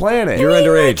on this planet. You're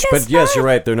underage, but yes, you're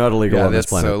right. They're not illegal on this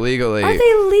planet. So legally. Are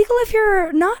they legal if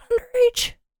you're not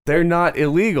underage? They're not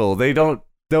illegal. They don't.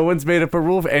 No one's made up a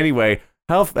rule. Anyway,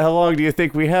 how long do you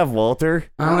think we have, Walter?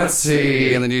 Let's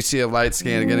see. And then you see a light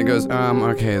scan again. It goes,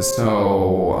 okay,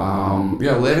 so,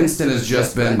 Livingston has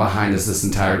just been behind us this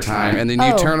entire time. And then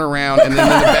you turn around, and then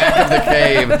in the back of the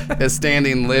cave is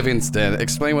standing Livingston.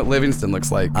 Explain what Livingston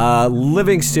looks like.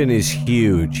 Livingston is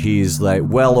huge. He's like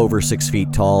well over 6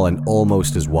 feet tall and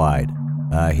almost as wide.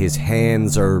 His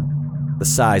hands are the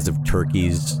size of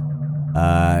turkeys.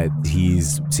 He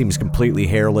seems completely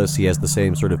hairless. He has the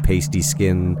same sort of pasty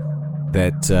skin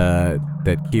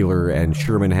that Keeler and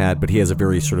Sherman had, but he has a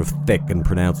very sort of thick and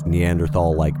pronounced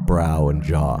Neanderthal-like brow and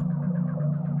jaw.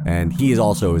 And he is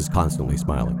constantly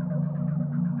smiling.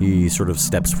 He sort of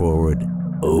steps forward.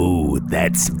 Oh,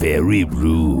 that's very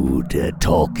rude,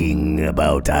 talking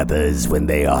about others when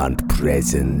they aren't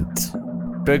present.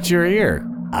 But you're here.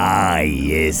 Ah,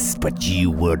 yes, but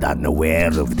you were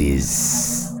unaware of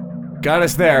this. Got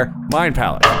us there. Mind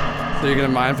Palace. So you're going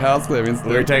to mind palace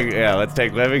Livingston? Let's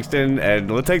take Livingston, and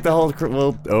we'll take the whole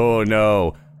crew. Oh,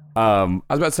 no. I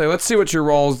was about to say, let's see what your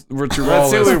roll is. Let's see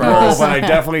what we roll, but I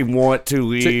definitely want to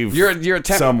leave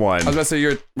someone. I was about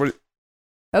to say,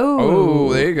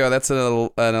 Oh, there you go. That's an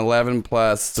 11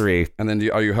 plus 3. And then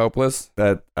are you hopeless?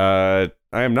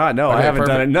 I am not. No, Okay, I haven't done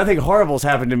it. perfect. Nothing horrible's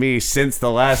happened to me since the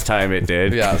last time it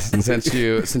did. Yeah, since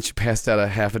you passed out a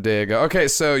half a day ago. Okay,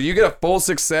 so you get a full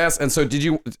success, and so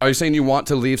are you saying you want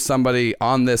to leave somebody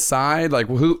on this side? Like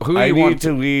who do I you need want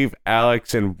to leave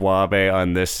Alex and Wabe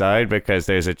on this side because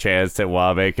there's a chance that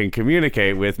Wabe can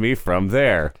communicate with me from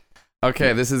there.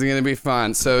 Okay, this is gonna be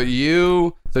fun. So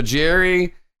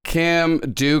Jerry, Kim,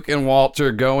 Duke, and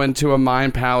Walter go into a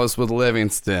mind palace with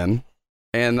Livingston,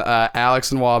 and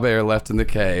Alex and Wabe are left in the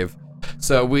cave.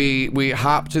 So we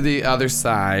hop to the other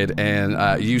side,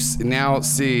 and you now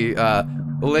see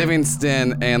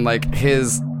Livingston, and like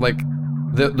his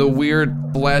the weird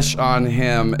flesh on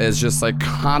him is just like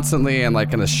constantly and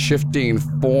like in a shifting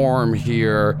form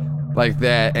here, like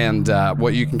that. And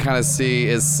what you can kind of see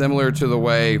is similar to the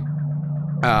way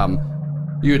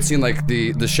you had seen like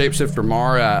the shapeshifter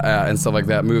Mara and stuff like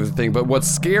that move the thing. But what's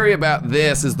scary about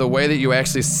this is the way that you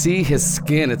actually see his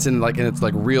skin. It's in its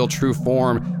like real true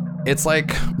form. It's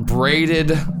like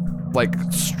braided like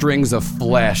strings of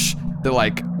flesh that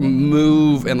like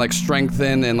move and like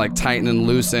strengthen and like tighten and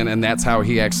loosen, and that's how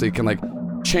he actually can like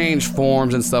change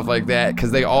forms and stuff like that, because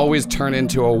they always turn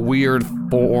into a weird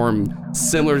form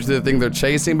similar to the thing they're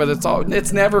chasing, but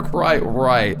it's never quite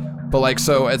right. But like,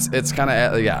 so it's kind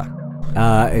of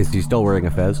Is he still wearing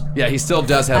a fez? Yeah, he still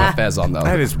does have a fez on though.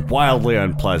 That is wildly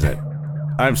unpleasant.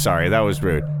 I'm sorry, that was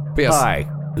rude. But yes. Hi.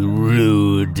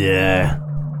 Rude.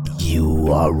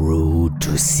 You are rude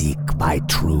to seek my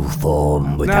true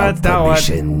form without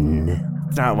permission.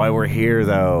 That's not why we're here,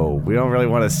 though. We don't really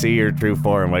want to see your true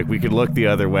form. Like, we could look the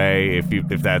other way if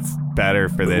that's better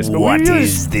for this. But What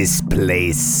is this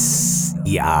place?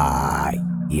 Yeah,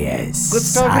 yes.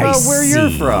 Let's talk about where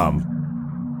you're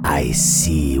from. I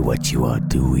see what you are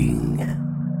doing.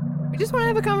 We just want to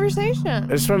have a conversation. I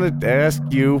just want to ask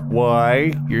you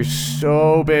why you're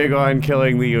so big on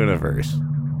killing the universe.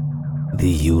 The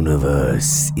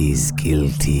universe is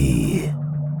guilty.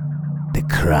 The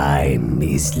crime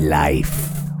is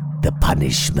life. The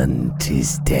punishment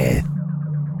is death.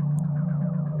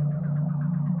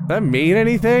 Does that mean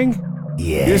anything?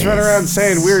 Yes. You just run around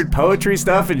saying weird poetry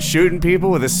stuff and shooting people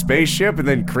with a spaceship and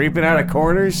then creeping out of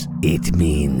corners? It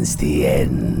means the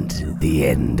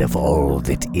end of all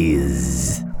that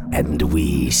is. and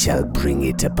we shall bring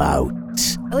it about.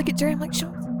 I look at Jerry. I'm like, show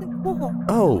him something cool.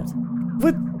 Oh,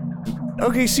 what?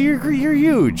 Okay, so you're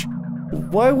huge.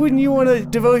 Why wouldn't you want to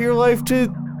devote your life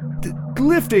to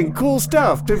lifting cool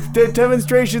stuff, to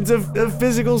demonstrations of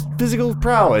physical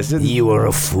prowess? And You are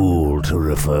a fool to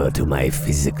refer to my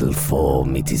physical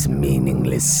form. It is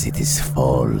meaningless. It is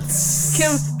false.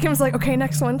 Kim's like, okay,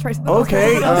 next one. Try something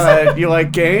okay, else. you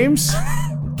like games?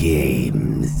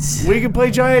 Games. We can play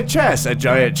giant chess. A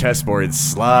giant chessboard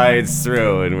slides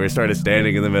through, and we're sort of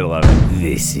standing in the middle of it.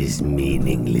 This is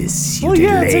meaningless. You Well,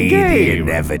 yeah, it's a delay the game.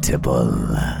 inevitable.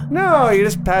 No, you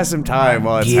just pass some time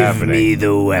while it's Give happening. me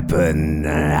the weapon.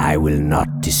 I will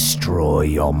not destroy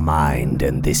your mind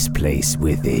and this place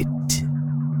with it.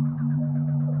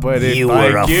 But if You I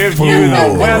are a give you the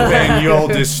fool. weapon, you'll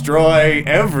destroy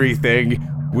everything,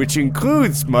 which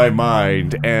includes my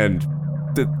mind and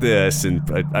this. And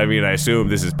I mean, I assume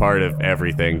this is part of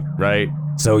everything, right?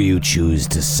 So you choose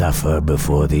to suffer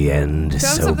before the end. Show him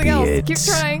So something be else. it. Keep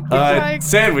trying. Keep trying.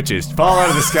 Sandwiches fall out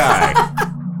of the sky.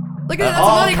 Look at that. That's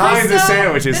All Monte kinds of Cristo.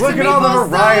 sandwiches. That's Look a at all the meatball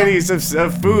varieties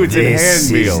of foods and This hand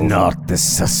is meals. not the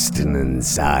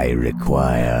sustenance I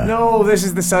require. No, this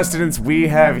is the sustenance we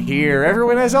have here.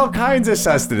 Everyone has all kinds of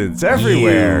sustenance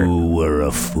everywhere. You were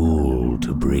a fool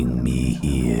to bring me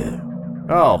here.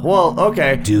 Oh, well,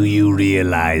 okay. Do you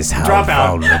realize how Drop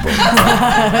out.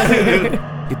 vulnerable?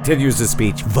 Continues the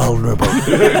speech. vulnerable.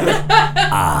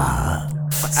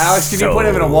 Alex, can you put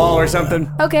him in a wall or something?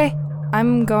 Okay.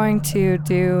 I'm going to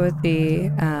do the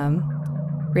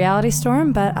reality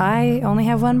storm, but I only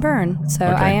have one burn, so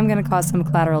Okay. I am going to cause some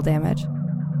collateral damage.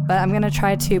 But I'm going to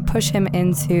try to push him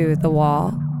into the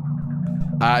wall.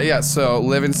 So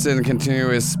Livingston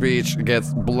continues his speech,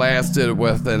 gets blasted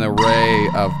with an array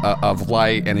of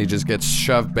light, and he just gets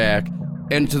shoved back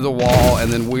into the wall,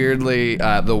 and then weirdly,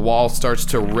 the wall starts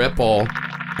to ripple,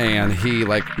 and he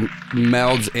like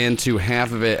melds into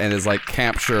half of it and is like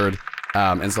captured,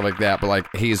 and stuff like that. But like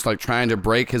he's like trying to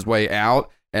break his way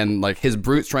out, and like his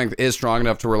brute strength is strong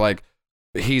enough to where like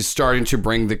he's starting to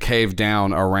bring the cave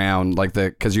down around like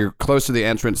because you're close to the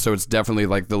entrance, so it's definitely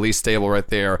like the least stable right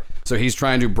there. So he's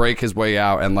trying to break his way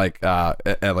out and like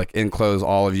enclose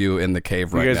all of you in the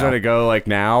cave right You guys now. want to go like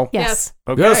now? Yes.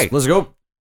 Okay. Yes, let's go.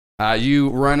 You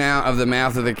run out of the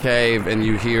mouth of the cave and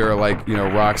you hear like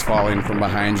rocks falling from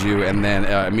behind you, and then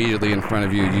immediately in front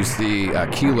of you you see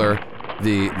Keeler,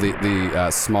 the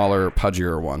smaller,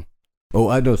 pudgier one. Oh,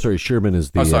 I know. Sorry, Sherman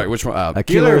is the. Oh, sorry, which one?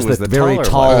 Keeler is was the the very taller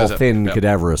tall, one. thin, Yeah.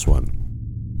 cadaverous one.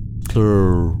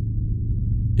 Sir,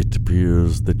 it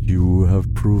appears that you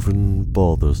have proven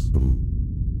bothersome.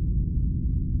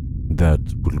 That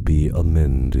will be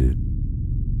amended.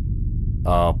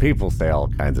 Oh, people say all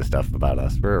kinds of stuff about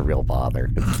us. We're a real bother.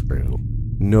 It's true.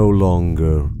 No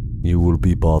longer. You will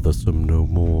be bothersome no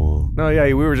more. No, yeah,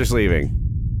 we were just leaving.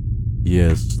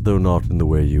 Yes, though not in the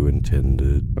way you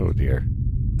intended. Oh dear.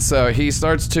 So he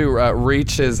starts to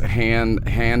reach his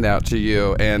hand out to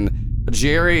you, and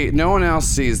Jerry, no one else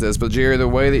sees this, but Jerry, the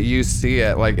way that you see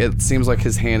it, like it seems like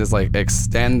his hand is like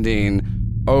extending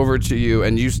over to you,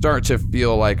 and you start to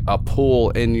feel like a pull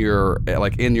in your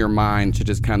mind to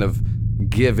just kind of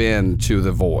give in to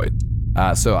the void.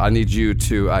 So I need you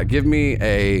to give me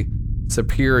a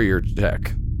superior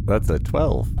check. That's a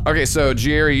 12. Okay, so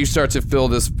Jerry, you start to feel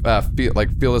this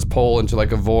feel this pull into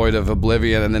like a void of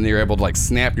oblivion, and then you're able to like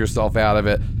snap yourself out of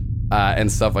it and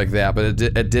stuff like that. But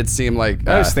it did seem like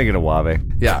I was thinking of Wabe.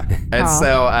 yeah, and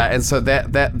so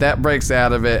that breaks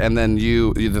out of it, and then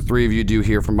you the three of you do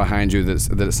hear from behind you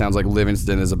that it sounds like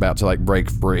Livingston is about to like break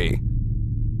free,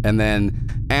 and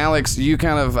then Alex, you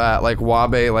kind of like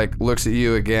Wabe like looks at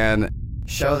you again.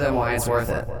 Show them why it's worth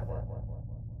it.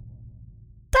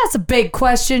 That's a big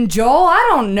question, Joel. I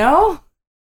don't know.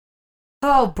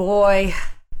 Oh, boy.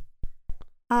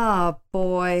 Oh,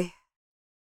 boy.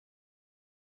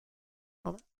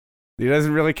 He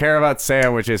doesn't really care about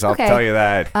sandwiches, I'll Okay. tell you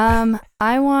that.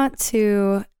 I want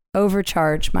to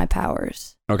overcharge my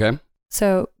powers. Okay.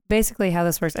 So basically how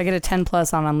this works, I get a 10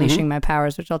 plus on unleashing my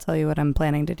powers, which I'll tell you what I'm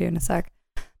planning to do in a sec.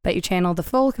 But you channel the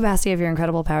full capacity of your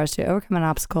incredible powers to overcome an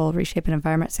obstacle, reshape an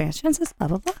environment, stand chances, blah,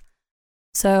 blah, blah.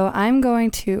 So I'm going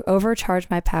to overcharge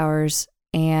my powers,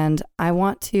 and I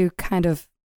want to kind of,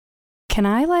 can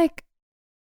I like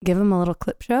give them a little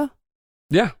clip show?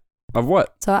 Yeah. Of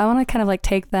what? So I want to kind of like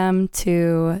take them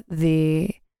to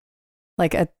the,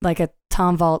 like a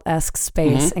Tom Vault-esque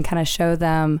space and kind of show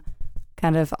them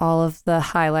kind of all of the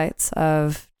highlights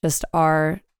of just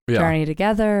our journey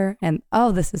together. And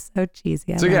oh, this is so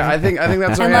cheesy. So yeah, I think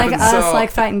that's what and like happens. us So,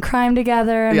 like fighting crime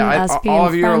together. And yeah, us being all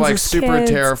of you are friends like as super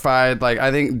kids. terrified. Like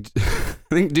I think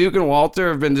think Duke and Walter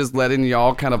have been just letting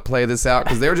y'all kind of play this out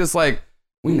because they're just like,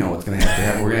 we know what's going to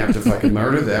happen. We're going to have to fucking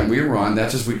murder them. We run.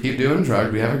 That's just, we keep doing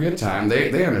drugs. We have a good time.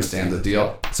 They understand the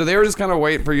deal. So they were just kind of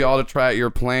waiting for y'all to try out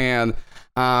your plan.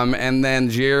 And then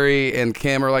Jerry and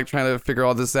Kim are like trying to figure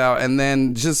all this out. And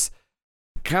then just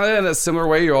kind of in a similar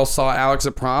way, you all saw Alex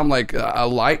at prom, like a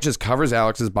light just covers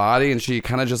Alex's body and she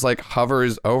kind of just like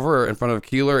hovers over in front of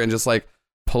Keeler and just like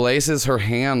places her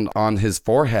hand on his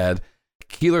forehead.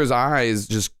 Keeler's eyes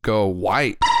just go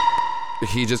white.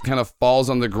 He just kind of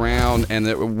falls on the ground and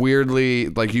it weirdly,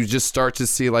 like you just start to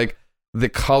see like the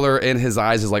color in his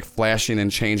eyes is like flashing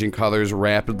and changing colors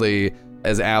rapidly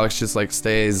as Alex just like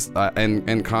stays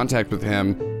in contact with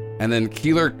him. And then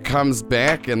Keeler comes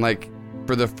back and like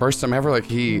for the first time ever, like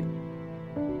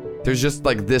there's just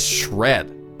like this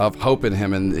shred of hope in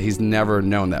him and he's never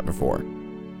known that before.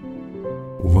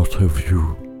 What have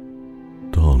you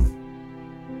done?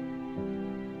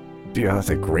 Yeah, that's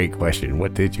a great question.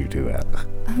 What did you do, Al?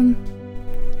 I'm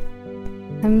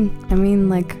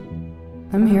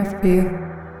here for you.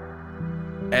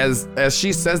 As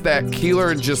she says that,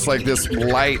 Keeler just like this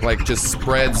light like just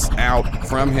spreads out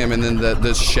from him and then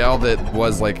the shell that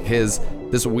was like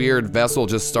this weird vessel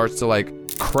just starts to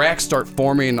like cracks start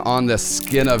forming on the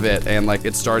skin of it and like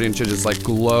it's starting to just like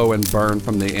glow and burn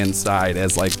from the inside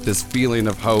as like this feeling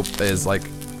of hope is like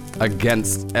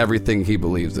against everything he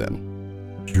believes in.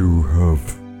 You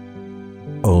have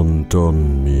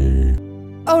undone me.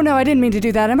 Oh no, I didn't mean to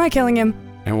do that. Am I killing him?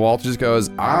 And Walt just goes,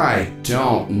 I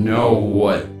don't know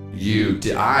what you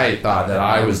did. I thought that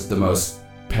I was the most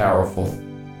powerful.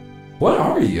 What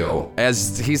are you?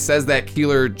 As he says that,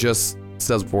 Keeler just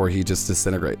says before he just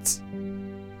disintegrates.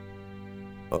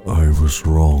 I was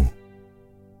wrong.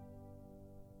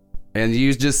 And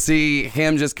you just see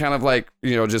him just kind of like,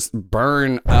 just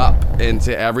burn up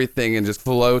into everything and just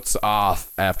floats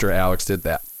off after Alex did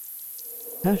that.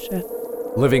 Oh shit.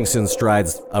 Livingston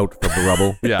strides out from the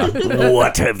rubble. Yeah.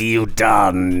 What have you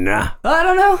done? I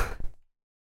don't know.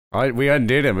 All right, we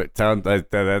undid him. It sounds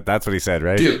that's what he said,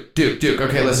 right? Duke.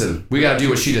 Okay, listen. We gotta do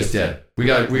what she just did. We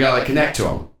gotta like connect to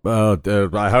him. How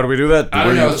do we do that? I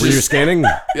don't know. Were you scanning?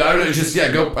 Yeah, I don't know. Just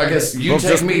go. I guess you take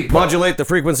just me. Modulate the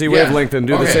frequency wavelength and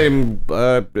do the same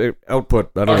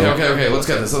output. I don't know. Okay. Let's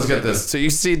get this. So you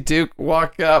see Duke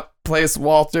walk up, place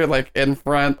Walter like in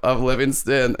front of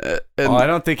Livingston. And, I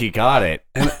don't think he got it.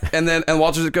 And then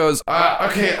Walter just goes,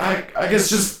 okay, I guess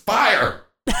just fire.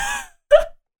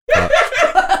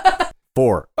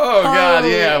 4. Oh God,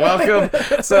 yeah.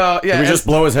 Welcome. So yeah, Did we just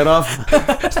blow his head off?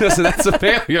 so that's a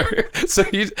failure.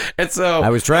 I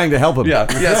was trying to help him. Yeah.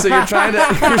 So you're trying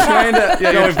to.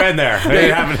 Yeah, We've been there.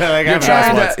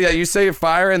 You say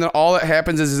fire, and then all that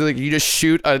happens is like you just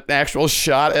shoot an actual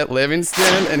shot at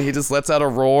Livingston, and he just lets out a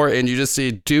roar, and you just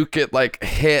see Duke get like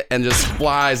hit and just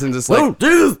flies and just like. Oh,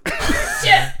 dude!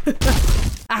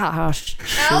 Ah, shoot.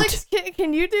 Alex,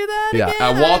 can you do that Yeah,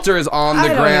 again? Walter is on the I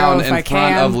don't ground know if in I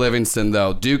front can. of Livingston,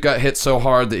 though. Duke got hit so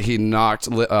hard that he knocked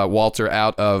Walter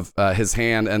out of his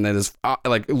hand, and then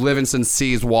Livingston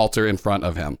sees Walter in front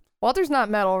of him. Walter's not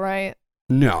metal, right?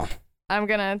 No. I'm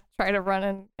gonna try to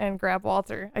run and grab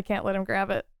Walter. I can't let him grab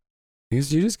it. You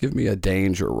just give me a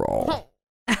danger roll.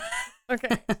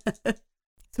 Okay.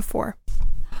 It's a 4.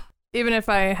 Even if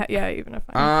I.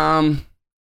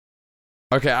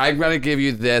 Okay, I'm going to give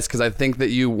you this because I think that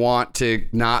you want to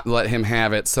not let him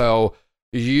have it. So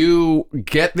you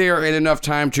get there in enough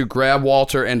time to grab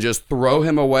Walter and just throw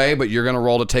him away, but you're going to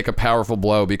roll to take a powerful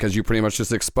blow because you pretty much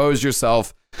just exposed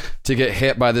yourself to get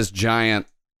hit by this giant.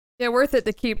 Yeah, worth it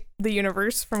to keep the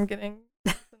universe from getting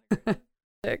 6, and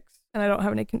I don't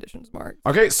have any conditions marked.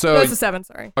 Okay, so That's a 7,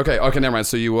 sorry. Okay, never mind.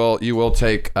 So you will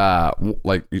take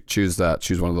you choose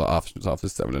one of the options off the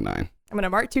 7 to 9. I'm gonna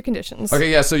mark 2 conditions.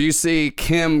 Okay, yeah, so you see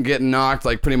Kim get knocked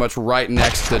like pretty much right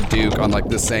next to Duke on like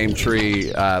the same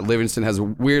tree. Livingston has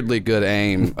weirdly good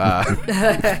aim.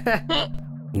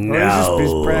 No.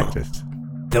 He's practiced.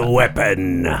 The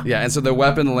weapon. Yeah, and so the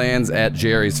weapon lands at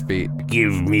Jerry's feet.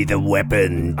 Give me the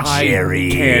weapon, Jerry.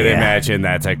 I can't imagine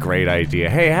that's a great idea.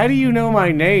 Hey, how do you know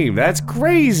my name? That's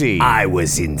crazy. I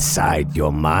was inside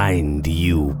your mind.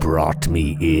 You brought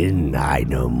me in. I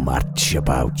know much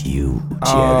about you, Jerry.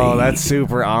 Oh, that's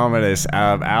super ominous.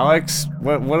 Alex,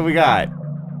 what do we got?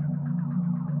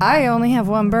 I only have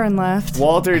 1 burn left.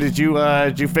 Walter, did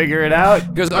you figure it out?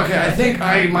 He goes, okay, I think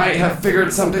I might have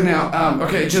figured something out.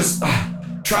 Okay, just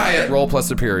try it. Roll plus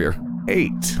superior.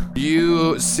 8.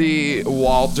 You see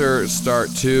Walter start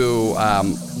to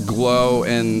glow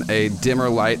in a dimmer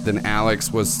light than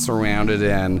Alex was surrounded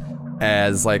in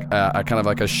as like a kind of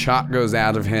like a shot goes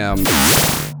out of him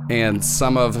and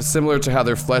similar to how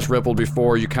their flesh rippled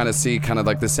before, you kind of see kind of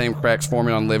like the same cracks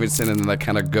forming on Livingston, and then they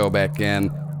kind of go back in,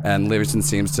 and Livingston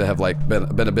seems to have like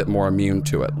been a bit more immune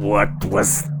to it. What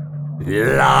was...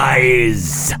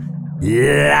 Lies!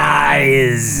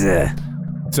 Lies!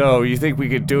 So you think we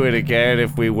could do it again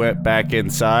if we went back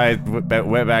inside,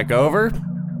 went back over?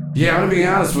 Yeah, I'm gonna be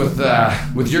honest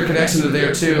with your connection to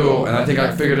there too, and I think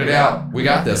I figured it out. We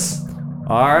got this.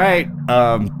 All right.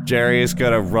 Jerry is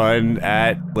gonna run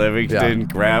at Livingston,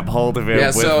 grab hold of him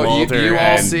with Walter, you all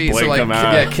and see, blink so like, him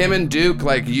out. yeah, Kim and Duke,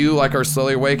 like you, like are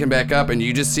slowly waking back up, and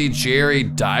you just see Jerry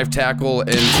dive tackle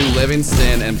into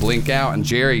Livingston and blink out, and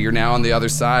Jerry, you're now on the other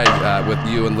side with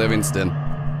you and Livingston.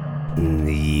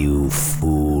 You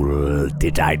fool.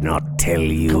 Did I not tell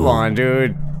you? Come on,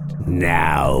 dude.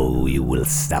 Now you will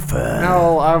suffer.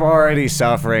 No, I'm already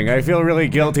suffering. I feel really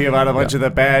guilty about a bunch of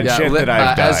the bad shit that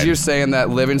I've done. As you're saying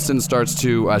that, Livingston starts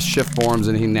to shift forms,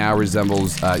 and he now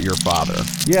resembles your father.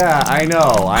 Yeah, I know.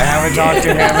 I haven't talked to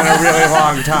him in a really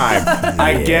long time.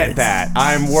 I get that.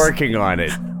 I'm working on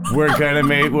it. We're gonna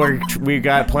we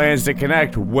got plans to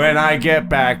connect when I get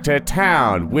back to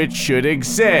town, which should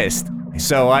exist.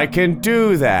 So I can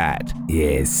do that.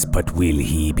 Yes, but will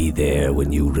he be there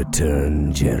when you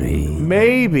return, Jerry?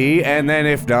 Maybe, and then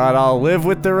if not, I'll live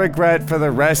with the regret for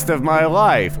the rest of my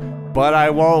life. But I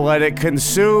won't let it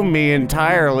consume me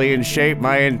entirely and shape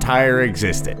my entire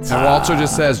existence. And Walter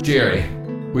just says, Jerry,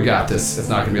 we got this. It's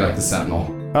not gonna be like the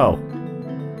Sentinel. Oh,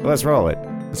 let's roll it.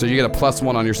 So you get a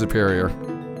 +1 on your superior.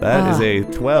 That is a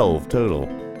 12 total.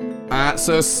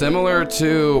 So similar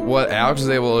to what Alex is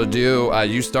able to do,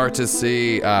 you start to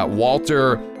see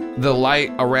Walter, the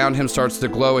light around him starts to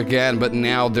glow again, but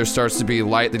now there starts to be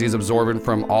light that he's absorbing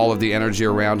from all of the energy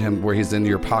around him where he's in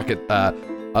your pocket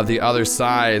of the other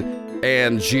side.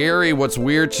 And Jerry, what's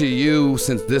weird to you,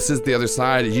 since this is the other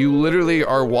side, you literally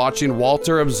are watching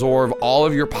Walter absorb all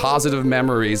of your positive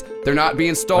memories. They're not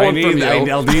being stolen from you.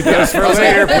 I'll need those for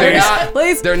later,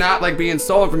 please. They're not like being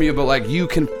stolen from you, but like you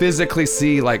can physically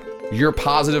see like your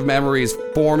positive memories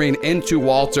forming into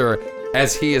Walter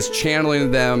as he is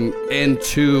channeling them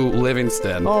into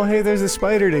Livingston. Oh, hey, there's a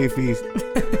Spider Day feast.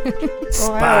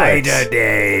 Spider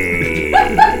Day!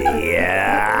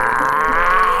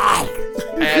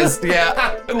 As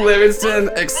Livingston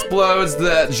explodes,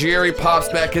 Jerry pops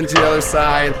back into the other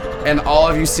side, and all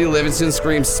of you see Livingston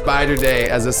scream Spider Day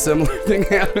as a similar thing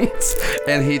happens,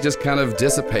 and he just kind of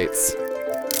dissipates.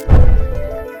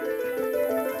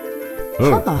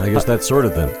 Oh, I guess that's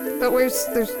sorted then. But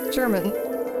there's Sherman.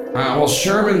 Well,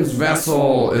 Sherman's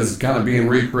vessel is kind of being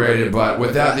recreated, but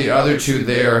without the other two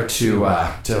there to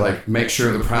like make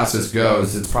sure the process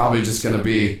goes, it's probably just gonna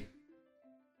be.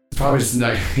 It's probably just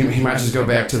like he might just go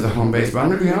back to the home base. But I'm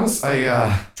gonna be honest,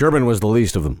 Sherman was the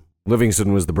least of them.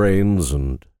 Livingston was the brains,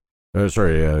 and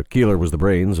Keeler was the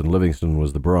brains, and Livingston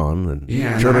was the brawn, and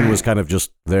Sherman was kind of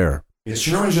just there. Yeah,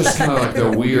 Sherman's just kind of like the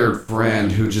weird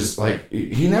friend who just like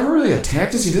he never really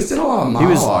attacked us. He just did a lot of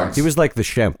monologues. He was like the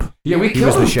Shemp. Yeah, we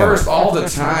killed him first all the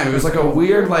time. It was like a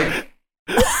weird like.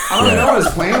 I don't know what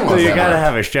his plan was. So you gotta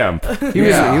have a Shemp. He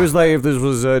was like, if this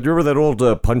was, do you remember that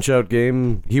old Punch-Out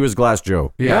game? He was Glass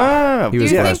Joe. Yeah. He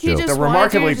was Glass Joe. A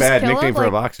remarkably bad nickname for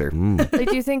a boxer. Like,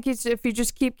 do you think if you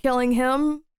just keep killing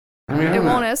him, it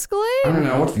won't escalate? I don't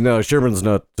know. No, Sherman's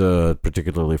not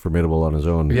particularly formidable on his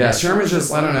own. Yeah, Sherman's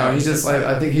just, I don't know. He's just like,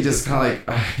 I think he just kind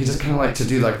of like to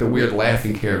do like the weird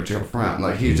laughing character up front.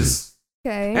 Like he just.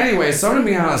 Okay. Anyway, so I'm gonna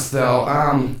be honest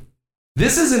though.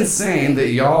 This is insane that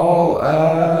y'all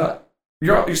are.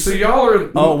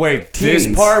 Oh wait, teens.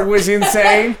 This part was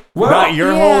insane. Well, not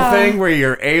your whole thing where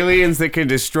you're aliens that can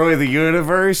destroy the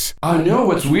universe. No,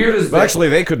 what's weird is that actually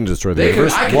they couldn't destroy the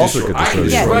universe. Walter could destroy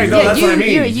the universe. Right, no, that's what I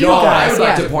mean. Y'all, I would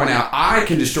like to point out, I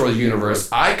can destroy the universe.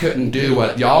 I couldn't do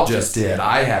what y'all just did.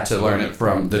 I had to learn it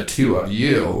from the two of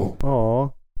you.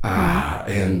 Aww.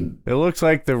 And it looks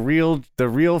like the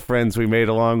real friends we made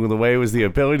along the way was the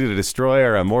ability to destroy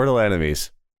our immortal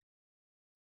enemies.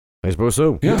 I suppose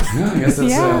so. Yeah, I guess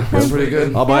that's pretty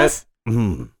good. I'll buy it.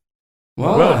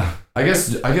 Well, I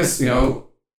guess you know.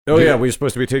 Oh yeah, we're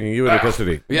supposed to be taking you into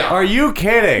custody. Yeah. Are you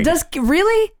kidding?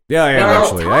 Really? Yeah, I am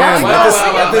actually. I am.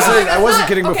 I wasn't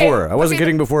kidding before. I wasn't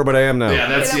kidding before, but I am now. Yeah,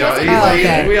 that's we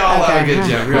all love a good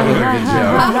joke. We all love a good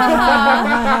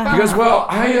joke. He goes, well,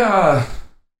 I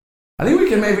think we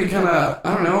can maybe kind of,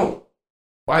 I don't know,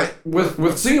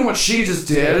 with seeing what she just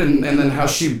did and then how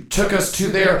she took us to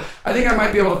there, I think I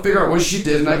might be able to figure out what she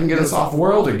did and I can get us off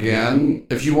world again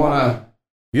if you want to.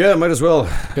 Yeah, might as well.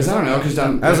 Because I don't know,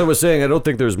 as I was saying, I don't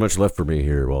think there's much left for me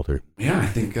here, Walter. Yeah, I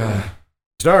think.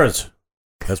 Stars.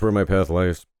 That's where my path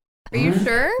lies. Are you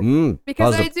sure?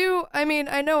 Because Positive.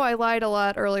 I know I lied a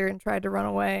lot earlier and tried to run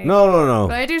away. No.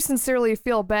 But I do sincerely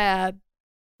feel bad.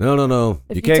 No.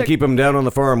 If You you can't took- keep them down on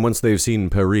the farm once they've seen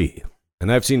Paris.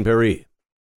 And I've seen Paris.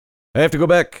 I have to go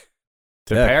back.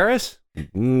 To Yeah. Paris?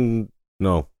 No,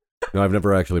 I've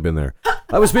never actually been there.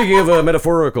 I was speaking of a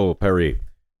metaphorical Paris.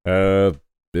 The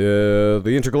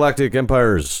intergalactic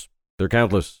empires, they're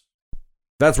countless.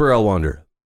 That's where I'll wander.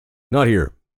 Not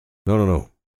here. No.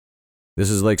 This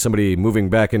is like somebody moving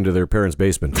back into their parents'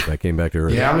 basement if I came back to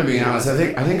Earth. Yeah, I'm gonna be honest. I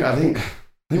think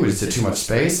we just did too much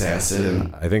space acid,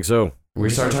 and I think so. we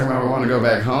started talking about we want to go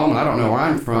back home. And I don't know where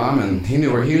I'm from, and he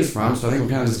knew where he was from, so I think we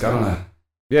kind of just got on a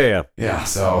Yeah.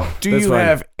 So Do That's you fine.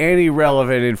 have any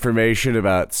relevant information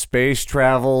about space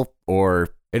travel or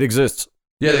It exists.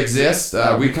 yeah, it exists.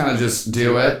 We kind of just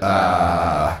do it.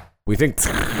 We think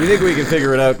we can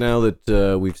figure it out now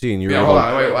that we've seen your. Yeah, hold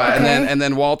on, wait, Okay. and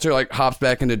then Walter like hops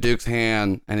back into Duke's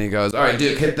hand, and he goes, "All right,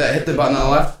 Duke, hit the button on the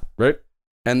left." Right.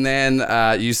 And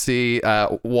then you see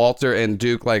Walter and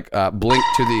Duke like blink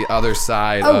to the other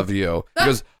side of you. He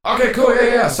goes, "Okay, cool,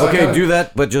 yeah." So Okay, do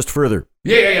that, but just further.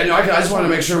 Yeah. No, I just wanted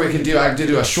to make sure we could do. I did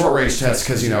do a short range test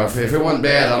because if it wasn't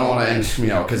bad, I don't want to end.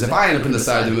 Because if I end up in the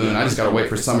side of the moon, I just gotta wait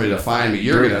for somebody to find me.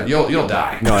 You'll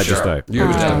die. No, for I just sure. die. You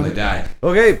would definitely die.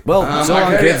 Okay, well, so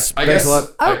long, okay, kids. I Thanks guess, a lot.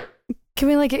 Oh. Can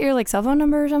we like get your like cell phone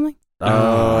number or something?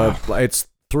 It's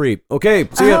 3. Okay,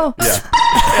 see ya.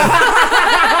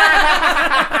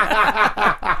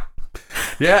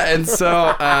 Yeah, and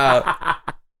so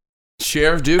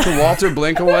Sheriff Duke and Walter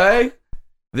blink away.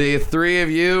 The three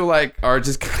of you are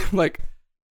just kind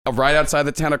of right outside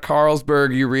the town of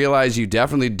Carlsberg. You realize you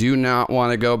definitely do not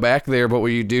want to go back there, but what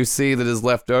you do see that is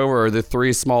left over are the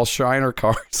 3 small Shriner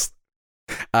cars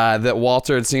that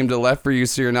Walter had seemed to left for you,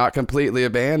 so you're not completely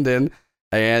abandoned.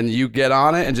 And you get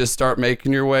on it and just start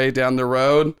making your way down the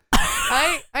road.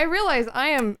 I realize I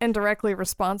am indirectly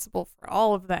responsible for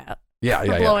all of that. Yeah.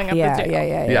 For blowing up the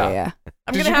jail. Yeah.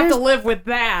 I'm Did gonna you have guys- to live with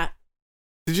that.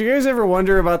 did you guys ever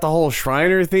wonder about the whole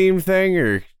Shriner theme thing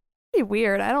or Pretty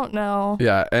weird. I don't know.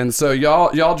 Yeah, and so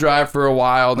y'all drive for a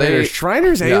while. are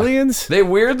Shriners Yeah. aliens? They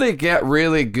weirdly get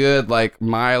really good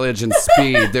mileage and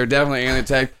speed. They're definitely alien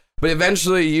tech. But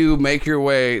eventually you make your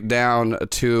way down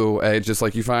to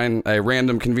you find a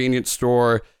random convenience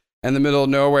store in the middle of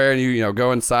nowhere, and you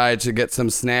go inside to get some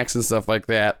snacks and stuff like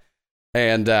that.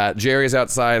 And Jerry's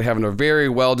outside having a very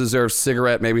well-deserved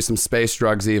cigarette, maybe some space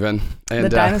drugs even. And, The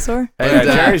dinosaur? And,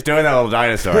 Jerry's doing that little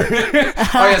dinosaur.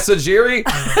 so Jerry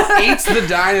eats the We're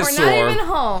dinosaur. not even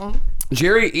home.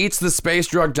 Jerry eats the space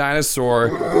drug dinosaur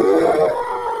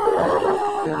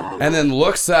and then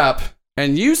looks up,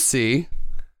 and you see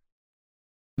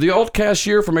the old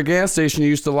cashier from a gas station you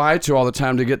used to lie to all the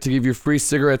time to give you free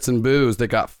cigarettes and booze that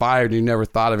got fired and you never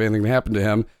thought of anything to happen to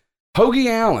him. Hoagie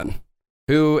Allen,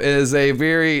 who is a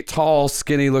very tall,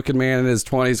 skinny-looking man in his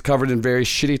 20s, covered in very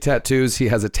shitty tattoos. He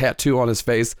has a tattoo on his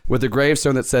face with a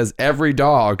gravestone that says, "Every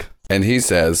dog." And he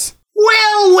says,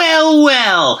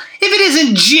 Well, if it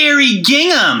isn't Jerry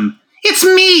Gingham, it's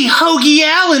me, Hoagie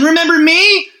Allen, remember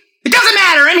me? It doesn't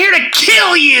matter, I'm here to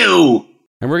kill you!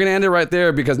 and we're going to end it right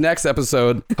there because next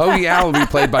episode, Hoagie Allen will be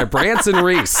played by Branson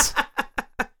Reese.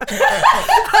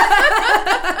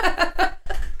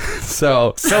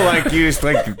 So used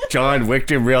John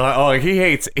Wick in real. Oh,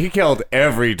 he killed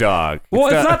every dog. well,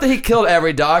 it's not that he killed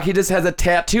every dog. He just has a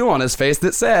tattoo on his face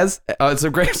that says, it's a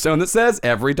gravestone that says,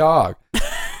 "Every dog."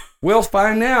 We'll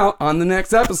find out on the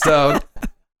next episode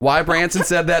why Branson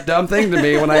said that dumb thing to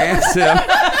me when I asked him,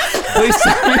 "Please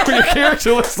tell me what your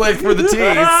character looks like for the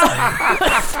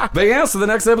tease." But yeah, so the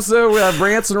next episode we have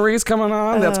Branson Reese coming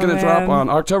on. That's going to drop on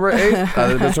October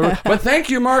 8th. But thank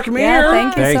you, Mark Meir.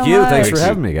 Yeah, thank you so much. Thanks for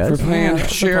having me, for guys. playing Yeah,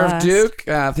 it's a Sheriff blast. Duke.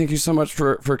 Thank you so much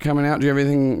for coming out. Do you have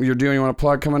anything you're doing you want to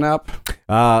plug coming up?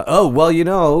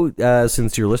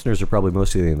 Since your listeners are probably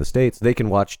mostly in the States, they can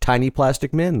watch Tiny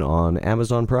Plastic Men on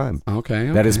Amazon Prime. Okay.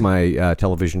 That is my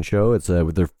television show. It's there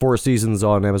are 4 seasons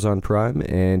on Amazon Prime,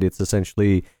 and it's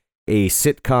essentially a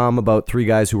sitcom about 3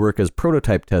 guys who work as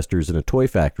prototype testers in a toy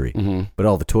factory. Mm-hmm. But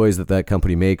all the toys that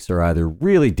company makes are either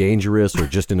really dangerous or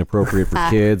just inappropriate for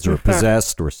kids or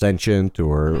possessed or sentient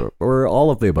or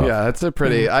all of the above. Yeah, it's a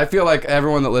pretty. I feel like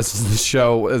everyone that listens to the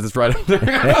show is right up there.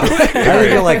 I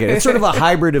think you'll like it. It's sort of a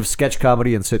hybrid of sketch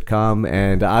comedy and sitcom,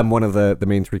 and I'm one of the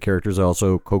main 3 characters. I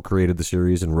also co-created the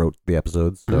series and wrote the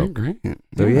episodes. So, Great.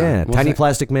 so yeah, Well, Tiny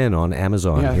Plastic Men on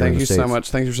Amazon. Yeah, here in thank the you so States.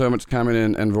 much. Thank you so much for coming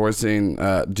in and voicing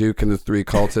Duke Duke and the Three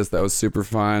Cultists. That was super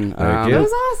fun. That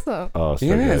was awesome. Oh, so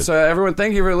Yeah, good. so everyone,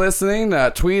 thank you for listening.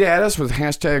 Tweet at us with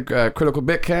hashtag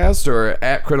CriticalBitCast or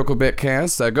at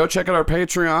CriticalBitCast. Go check out our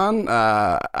Patreon.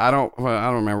 I don't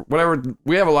remember. Whatever.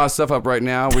 We have a lot of stuff up right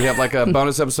now. We have like a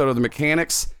bonus episode of The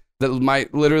Mechanics that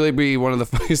might literally be one of the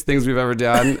funniest things we've ever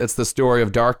done. It's the story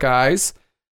of Dark Eyes.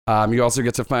 You also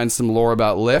get to find some lore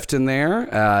about Lyft in there,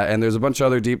 and there's a bunch of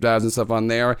other deep dives and stuff on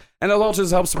there. And it'll also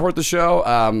just help support the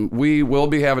show. We will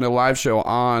be having a live show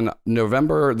on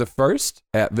November the 1st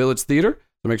at Village Theater,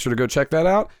 so make sure to go check that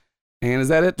out. And is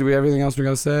that it? Do we have anything else we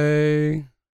got to say?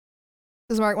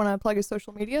 Does Mark want to plug his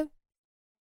social media?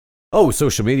 Oh,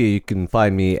 social media. You can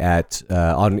find me at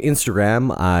on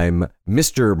Instagram. I'm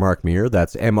Mr. Mark Meer.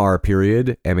 That's MR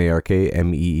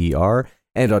MARKMEER.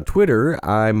 And on Twitter,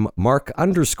 I'm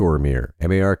Mark_Meer,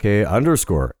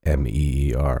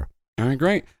 MARK_MEER. All right,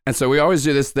 great. And so we always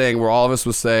do this thing where all of us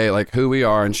will say like who we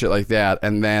are and shit like that.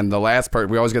 And then the last part,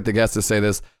 we always get the guests to say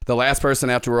this. The last person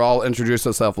after we're all introduced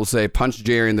ourselves will say punch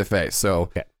Jerry in the face. So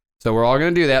we're all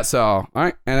going to do that. So, all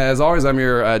right. And as always, I'm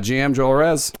your GM, Joel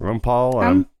Rez. I'm Paul.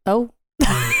 What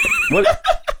were you going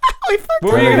to do?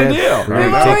 What are we going to do?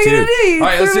 All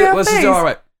right, let's just do all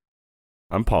right.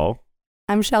 I'm Paul.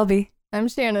 I'm Shelby. I'm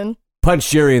Shannon.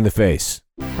 Punch Jerry in the face.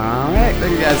 All right.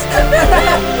 Thank you, guys.